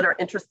people that are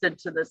interested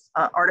to this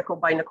article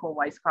by Nicole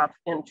Weisskopf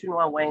and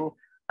Chunhua Wang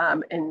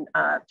in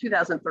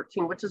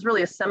 2013, which is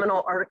really a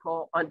seminal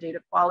article on data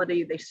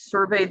quality. They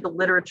surveyed the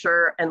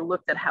literature and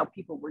looked at how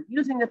people were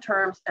using the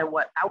terms and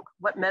what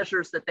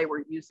measures that they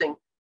were using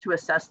to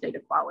assess data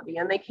quality.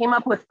 And they came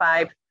up with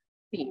 5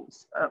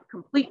 themes: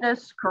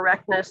 completeness,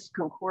 correctness,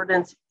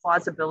 concordance,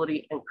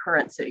 plausibility, and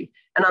currency.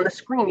 And on the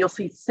screen, you'll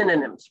see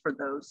synonyms for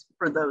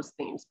those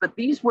themes. But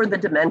these were the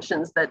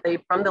dimensions that they,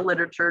 from the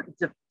literature,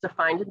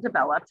 defined and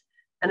developed.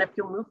 And if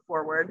you'll move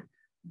forward,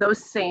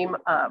 those same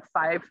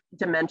 5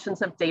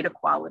 dimensions of data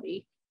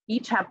quality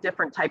each have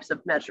different types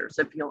of measures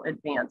if you'll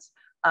advance.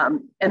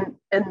 And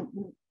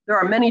there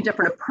are many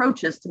different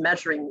approaches to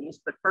measuring these,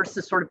 but first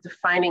is sort of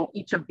defining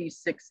each of these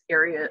 6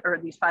 areas, or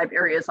these 5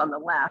 areas on the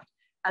left,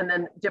 and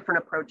then different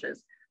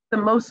approaches. The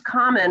most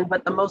common,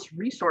 but the most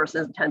resource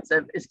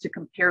intensive, is to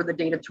compare the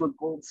data to a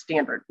gold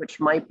standard, which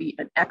might be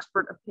an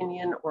expert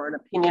opinion or an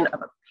opinion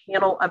of a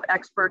panel of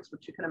experts,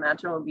 which you can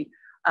imagine will be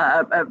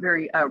a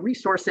very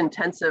resource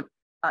intensive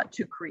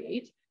to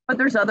create. But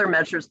there's other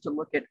measures to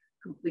look at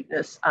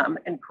completeness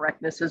and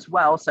correctness as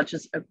well, such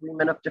as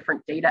agreement of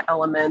different data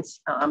elements,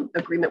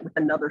 agreement with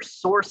another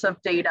source of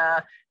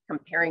data,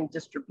 comparing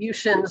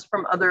distributions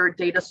from other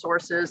data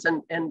sources,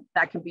 and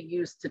that can be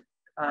used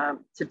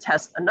to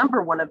test a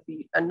number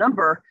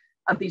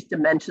of these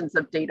dimensions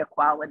of data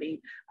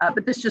quality.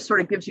 But this just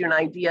sort of gives you an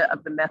idea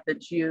of the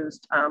methods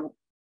used.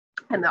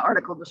 And the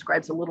article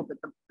describes a little bit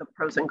the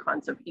pros and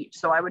cons of each.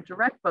 So I would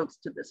direct folks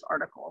to this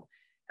article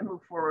and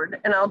move forward.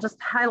 And I'll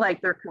just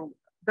highlight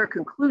their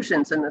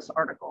conclusions in this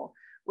article,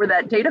 where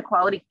that data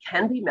quality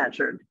can be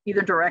measured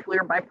either directly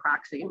or by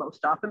proxy,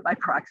 most often by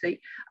proxy,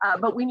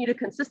 but we need a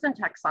consistent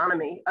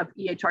taxonomy of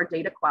EHR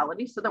data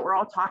quality so that we're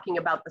all talking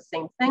about the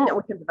same thing and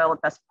we can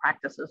develop best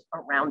practices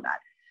around that.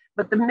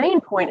 But the main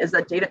point is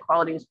that data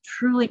quality is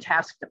truly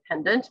task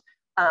dependent,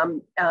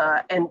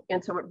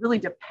 and so it really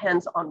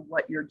depends on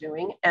what you're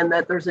doing, and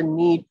that there's a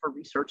need for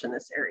research in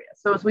this area.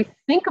 So as we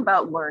think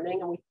about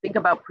learning and we think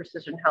about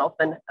precision health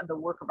and the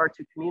work of our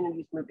 2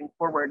 communities moving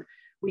forward,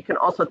 we can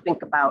also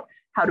think about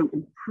how to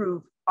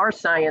improve our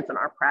science and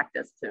our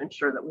practice to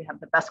ensure that we have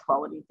the best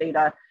quality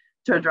data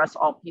to address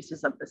all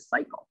pieces of this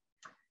cycle.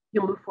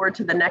 You'll move forward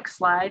to the next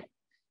slide.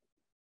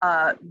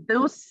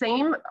 Those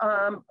same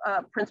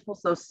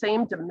principles, those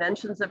same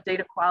dimensions of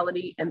data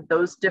quality and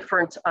those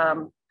different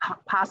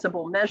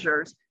possible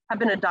measures have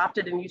been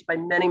adopted and used by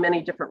many,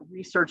 many different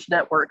research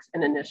networks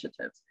and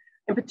initiatives.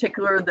 In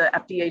particular, the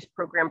FDA's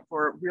program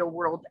for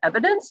real-world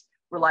evidence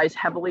relies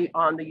heavily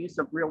on the use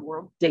of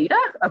real-world data,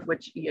 of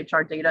which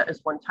EHR data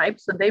is one type.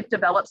 So they've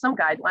developed some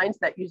guidelines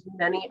that use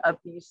many of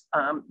these,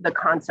 the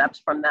concepts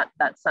from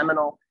that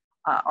seminal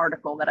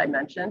article that I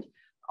mentioned.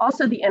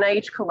 Also, the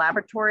NIH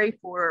Collaboratory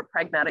for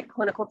Pragmatic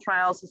Clinical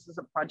Trials, this is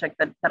a project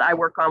that I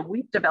work on.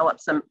 We've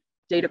developed some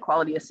data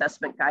quality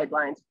assessment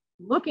guidelines,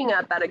 looking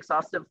at that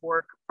exhaustive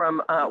work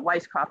from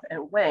Weisskopf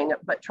and Wang,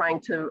 but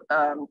trying to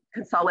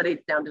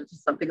consolidate down to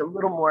something a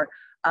little more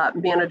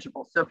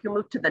manageable. So if you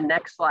move to the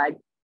next slide,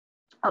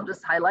 I'll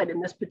just highlight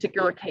in this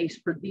particular case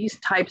for these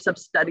types of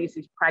studies,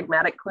 these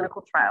pragmatic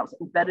clinical trials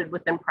embedded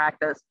within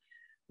practice,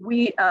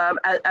 we,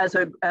 as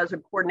a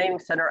coordinating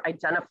center,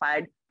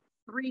 identified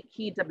 3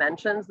 key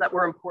dimensions that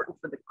were important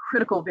for the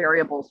critical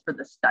variables for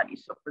the study.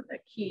 So for the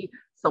key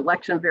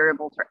selection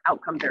variables or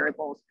outcome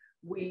variables,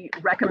 we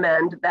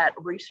recommend that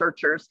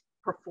researchers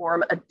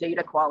perform a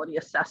data quality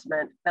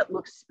assessment that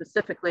looks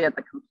specifically at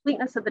the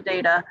completeness of the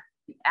data,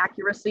 the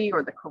accuracy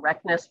or the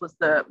correctness was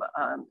the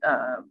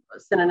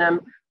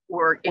synonym,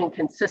 or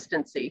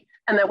inconsistency,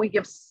 and that we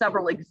give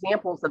several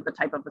examples of the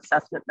type of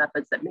assessment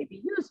methods that may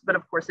be used, but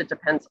of course it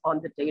depends on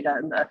the data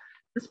and the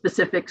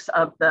specifics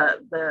of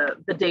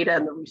the data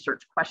and the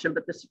research question,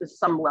 but this is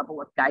some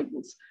level of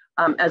guidance,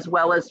 as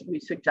well as we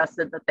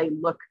suggested that they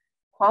look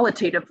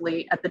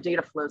qualitatively at the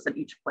data flows at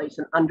each place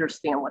and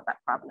understand what that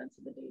provenance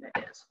of the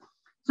data is.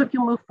 So if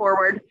you move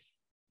forward,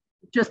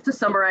 just to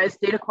summarize,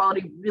 data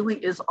quality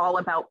really is all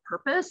about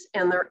purpose,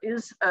 and there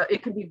is,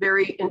 it can be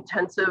very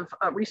intensive,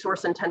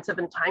 resource intensive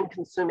and time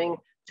consuming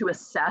to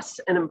assess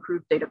and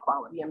improve data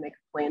quality and make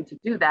a plan to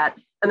do that.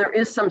 And there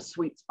is some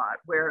sweet spot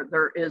where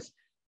there is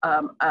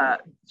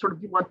sort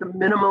of, you want the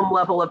minimum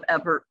level of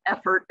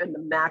effort and the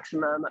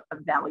maximum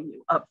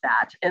value of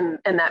that. And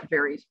that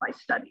varies by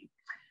study.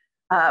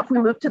 If we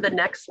move to the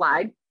next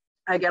slide,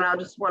 again, I'll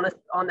just want to,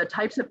 on the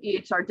types of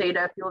EHR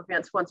data, if you'll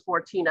advance once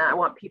more, Tina, I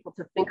want people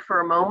to think for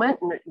a moment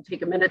and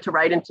take a minute to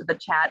write into the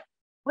chat,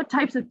 what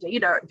types of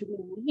data do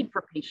we need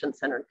for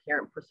patient-centered care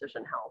and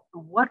precision health?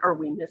 And what are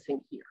we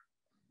missing here?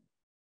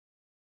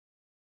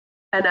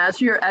 And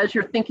as you're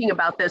thinking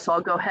about this, I'll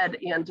go ahead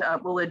and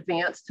we'll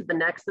advance to the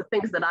next. The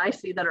things that I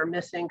see that are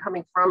missing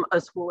coming from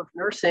a school of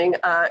nursing,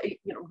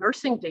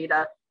 nursing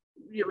data,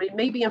 it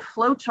may be in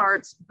flow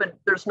charts, but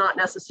there's not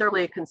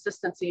necessarily a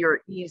consistency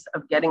or ease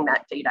of getting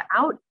that data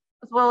out,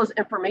 as well as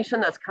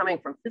information that's coming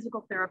from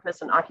physical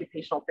therapists and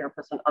occupational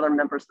therapists and other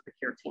members of the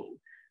care team.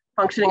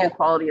 Functioning and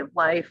quality of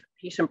life,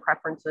 patient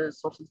preferences,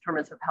 social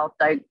determinants of health,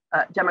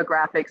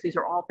 demographics. These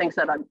are all things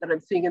that I'm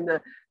seeing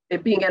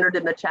being entered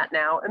in the chat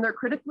now, and they're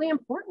critically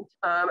important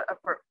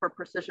for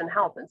precision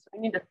health. And so we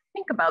need to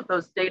think about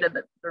those data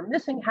that they're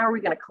missing. How are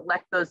we going to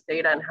collect those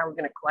data, and how are we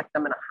going to collect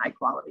them in a high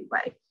quality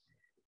way?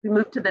 We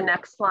move to the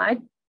next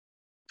slide.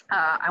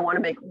 I want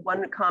to make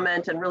one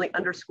comment and really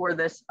underscore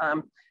this.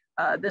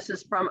 This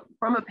is from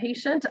a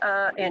patient,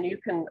 and you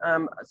can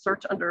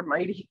search under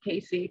Mighty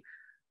Casey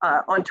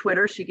on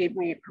Twitter. She gave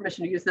me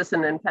permission to use this,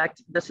 and in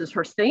fact, this is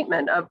her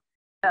statement of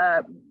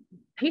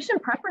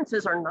patient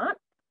preferences are not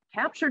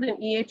captured in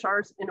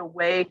EHRs in a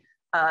way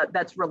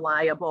that's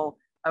reliable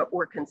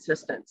or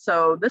consistent.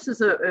 So this is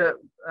a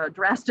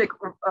drastic,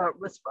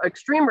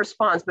 extreme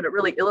response, but it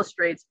really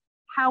illustrates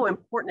how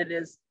important it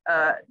is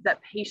that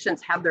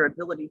patients have their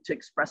ability to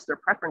express their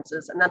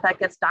preferences, and that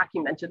gets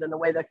documented in a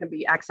way that can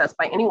be accessed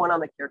by anyone on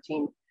the care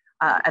team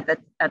at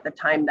the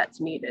time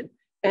that's needed.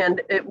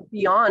 And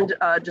beyond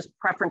just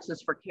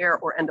preferences for care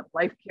or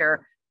end-of-life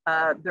care,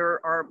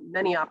 there are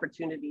many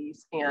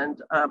opportunities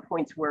and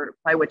points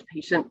by which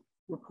patient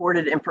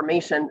reported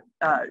information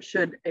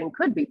should and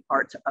could be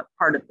part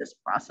of this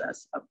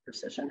process of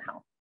precision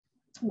health.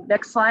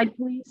 Next slide,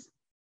 please.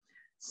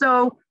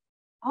 So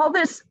all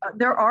this,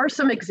 there are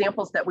some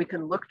examples that we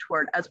can look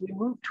toward as we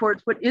move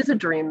towards what is a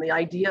dream, the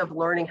idea of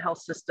learning health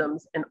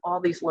systems and all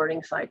these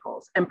learning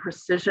cycles and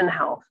precision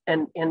health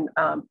and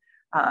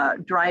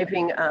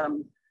driving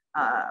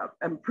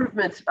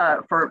improvements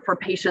for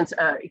patients'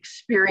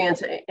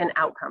 experience and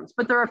outcomes.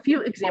 But there are a few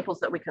examples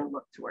that we can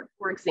look toward.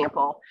 For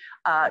example,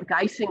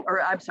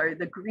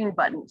 the green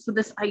button. So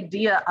this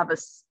idea of a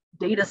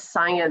data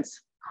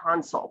science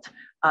consult,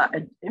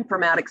 an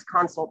informatics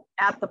consult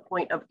at the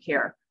point of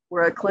care,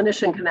 where a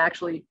clinician can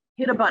actually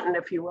hit a button,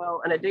 if you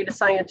will, and a data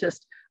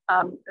scientist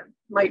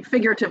might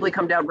figuratively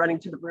come down running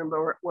to the room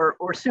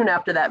or soon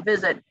after that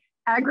visit,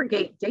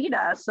 aggregate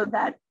data so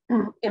that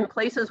in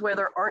places where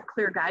there aren't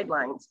clear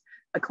guidelines,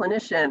 a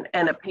clinician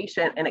and a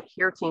patient and a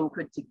care team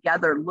could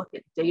together look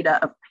at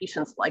data of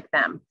patients like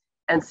them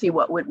and see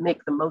what would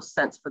make the most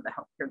sense for the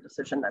healthcare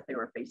decision that they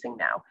were facing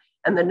now.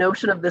 And the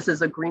notion of this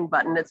is a green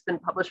button. It's been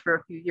published for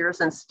a few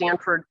years, and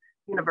Stanford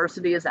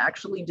University is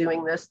actually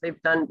doing this.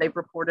 They've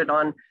reported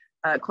on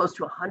close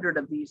to 100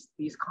 of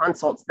these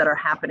consults that are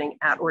happening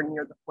at or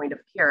near the point of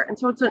care. And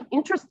so it's an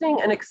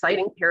interesting and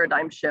exciting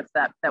paradigm shift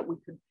that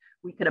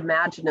we could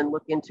imagine and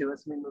look into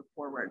as we move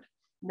forward.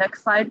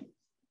 Next slide.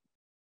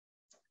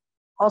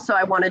 Also,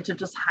 I wanted to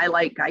just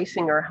highlight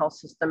Geisinger Health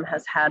System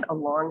has had a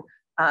long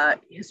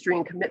history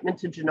and commitment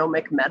to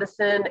genomic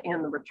medicine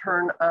and the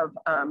return of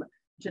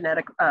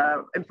genetic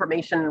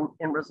information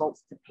and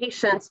results to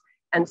patients.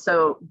 And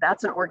so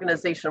that's an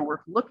organization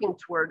worth looking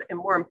toward. And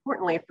more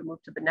importantly, if we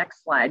move to the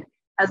next slide,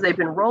 as they've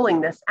been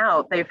rolling this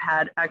out, they've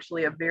had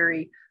actually a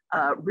very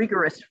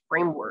rigorous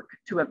framework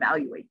to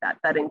evaluate that.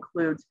 That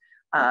includes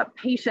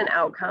patient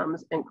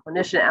outcomes and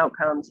clinician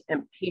outcomes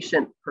and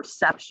patient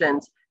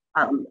perceptions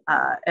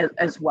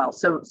as well.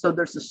 So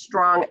there's a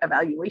strong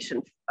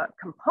evaluation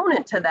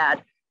component to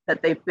that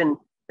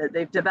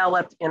they've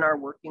developed and are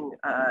working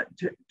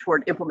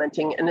toward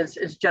implementing, and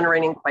is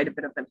generating quite a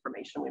bit of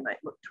information we might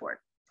look toward.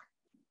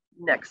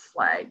 Next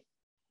slide.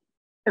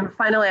 And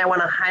finally, I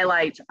want to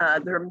highlight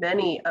there are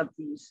many of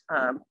these,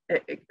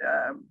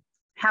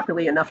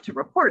 happily enough to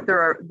report,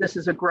 this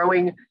is a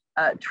growing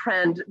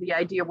trend, the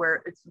idea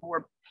where it's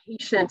more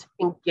patient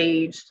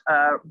engaged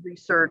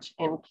research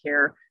and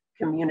care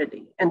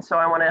community. And so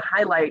I want to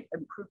highlight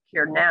Improved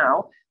Care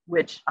Now,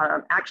 which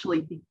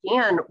actually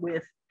began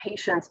with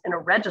patients in a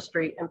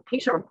registry and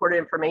patient reported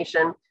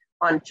information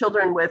on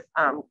children with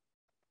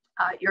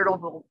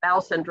irritable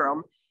bowel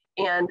syndrome,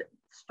 and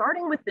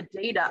starting with the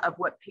data of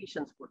what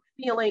patients were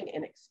feeling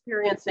and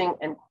experiencing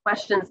and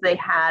questions they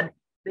had.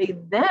 They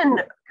then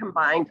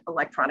combined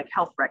electronic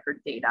health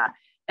record data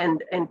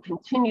and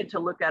continued to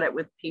look at it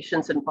with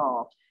patients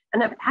involved,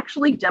 and have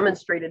actually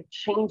demonstrated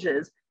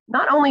changes,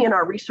 not only in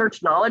our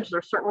research knowledge,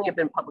 there certainly have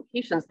been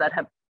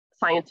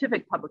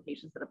scientific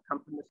publications that have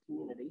come from this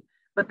community,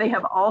 but they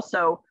have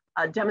also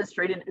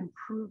demonstrated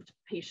improved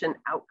patient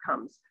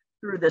outcomes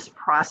through this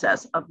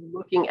process of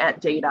looking at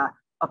data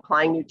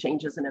applying new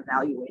changes and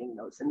evaluating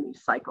those in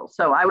these cycles.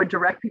 So I would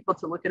direct people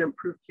to look at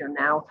Improve Care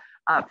Now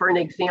for an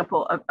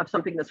example of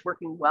something that's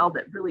working well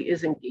that really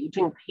is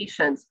engaging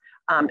patients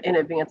in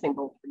advancing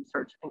both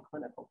research and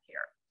clinical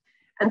care.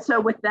 And so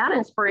with that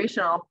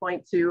inspiration, I'll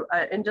point to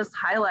and just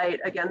highlight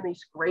again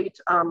these great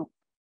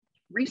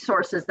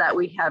resources that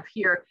we have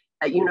here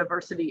at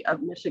University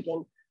of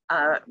Michigan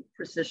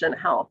Precision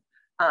Health.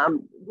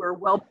 We're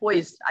well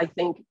poised, I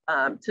think,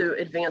 to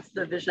advance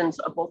the visions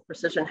of both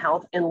precision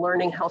health and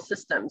learning health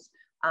systems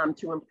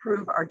to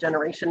improve our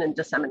generation and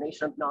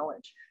dissemination of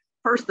knowledge.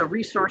 First, the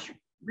resources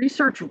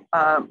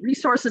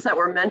that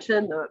were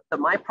mentioned, the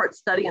MyPart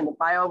study and the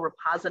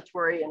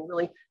biorepository, and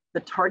really the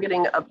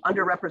targeting of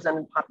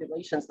underrepresented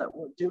populations that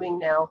we're doing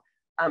now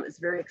is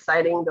very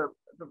exciting. The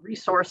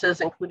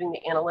resources, including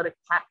the analytic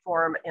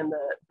platform and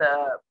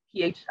the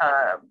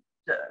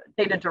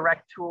data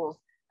direct tools,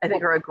 I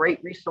think are a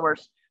great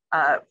resource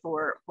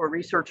for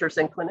researchers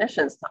and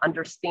clinicians to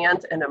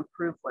understand and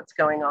improve what's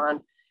going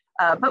on.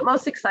 But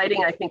most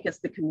exciting, I think, is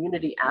the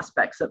community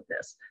aspects of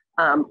this.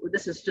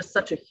 This is just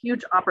such a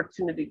huge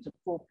opportunity to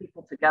pull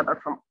people together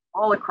from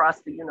all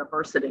across the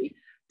university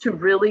to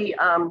really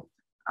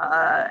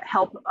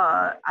help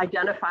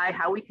identify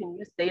how we can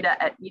use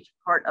data at each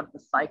part of the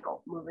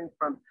cycle, moving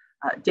from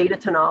data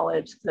to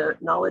knowledge to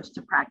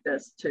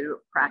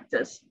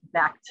practice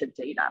back to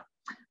data.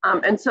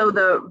 And so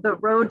the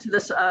road to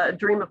this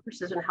dream of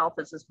precision health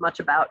is as much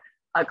about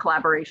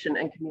collaboration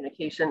and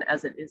communication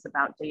as it is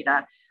about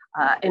data.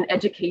 And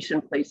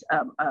education plays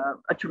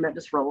a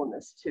tremendous role in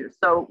this too.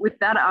 So with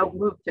that, I'll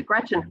move to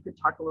Gretchen, who could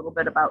talk a little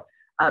bit about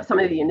some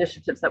of the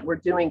initiatives that we're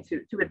doing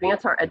to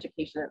advance our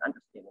education and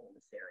understanding in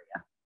this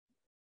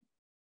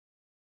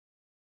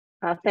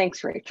area.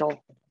 Thanks,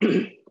 Rachel.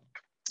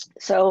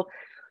 So,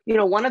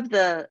 one of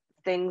the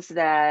things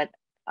that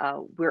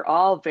we're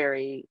all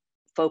very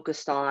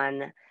focused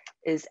on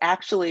is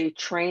actually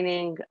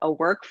training a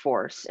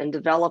workforce and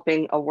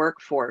developing a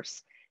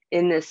workforce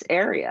in this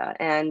area.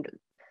 And,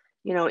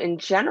 in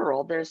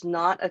general, there's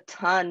not a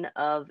ton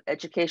of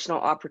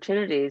educational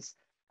opportunities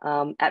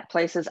at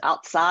places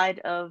outside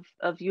of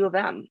U of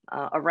M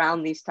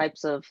around these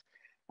types of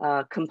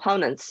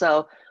components.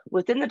 So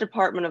within the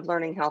Department of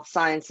Learning Health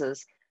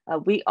Sciences,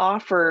 we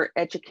offer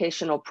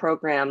educational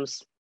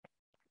programs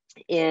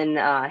in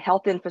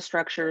health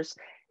infrastructures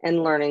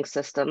and learning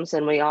systems,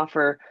 and we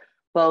offer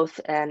both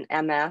an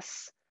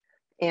MS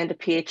and a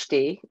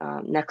PhD.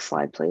 Next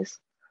slide, please.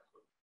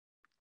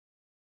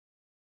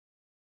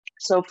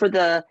 So for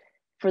the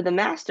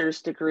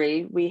master's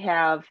degree, we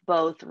have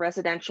both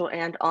residential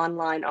and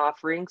online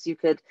offerings. You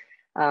could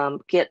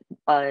get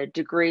a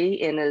degree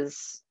in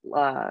as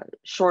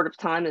short of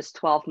time as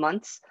 12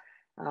 months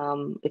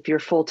if you're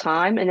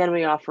full-time, and then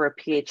we offer a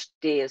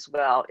PhD as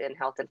well in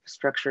health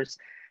infrastructures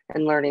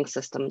and learning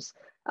systems.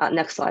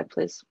 Next slide,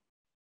 please.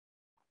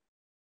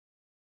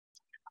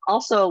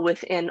 Also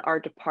within our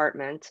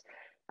department,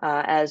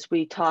 as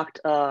we talked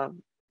a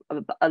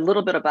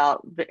little bit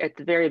about at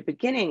the very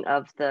beginning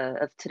of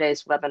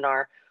today's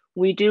webinar,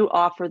 we do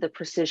offer the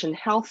Precision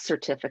Health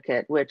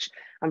Certificate, which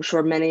I'm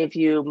sure many of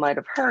you might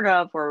have heard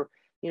of, or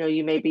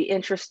you may be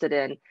interested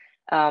in.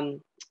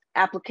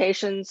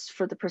 Applications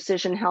for the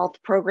Precision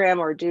Health program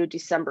are due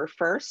December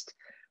 1st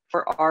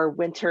for our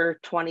winter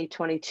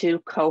 2022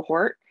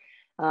 cohort.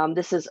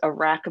 This is a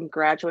Rackham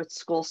Graduate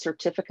School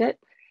certificate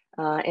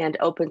and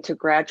open to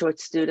graduate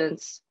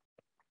students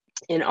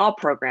in all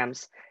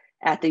programs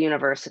at the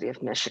University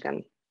of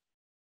Michigan.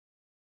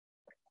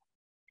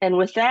 And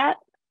with that,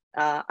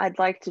 I'd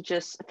like to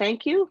just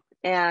thank you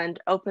and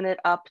open it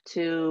up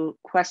to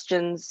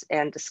questions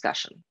and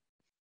discussion.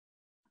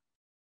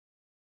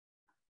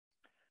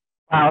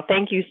 Wow,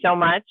 thank you so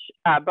much,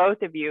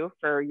 both of you,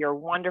 for your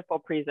wonderful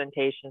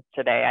presentations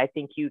today. I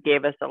think you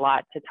gave us a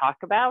lot to talk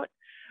about.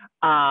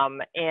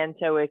 And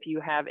so if you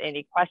have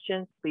any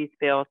questions, please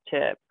feel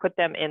to put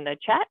them in the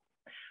chat.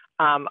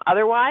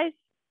 Otherwise,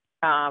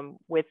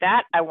 with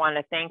that, I want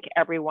to thank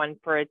everyone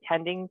for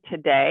attending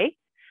today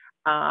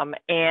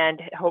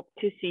and hope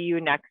to see you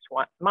next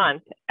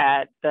month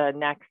at the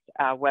next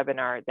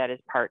webinar that is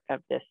part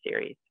of this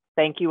series.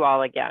 Thank you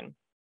all again.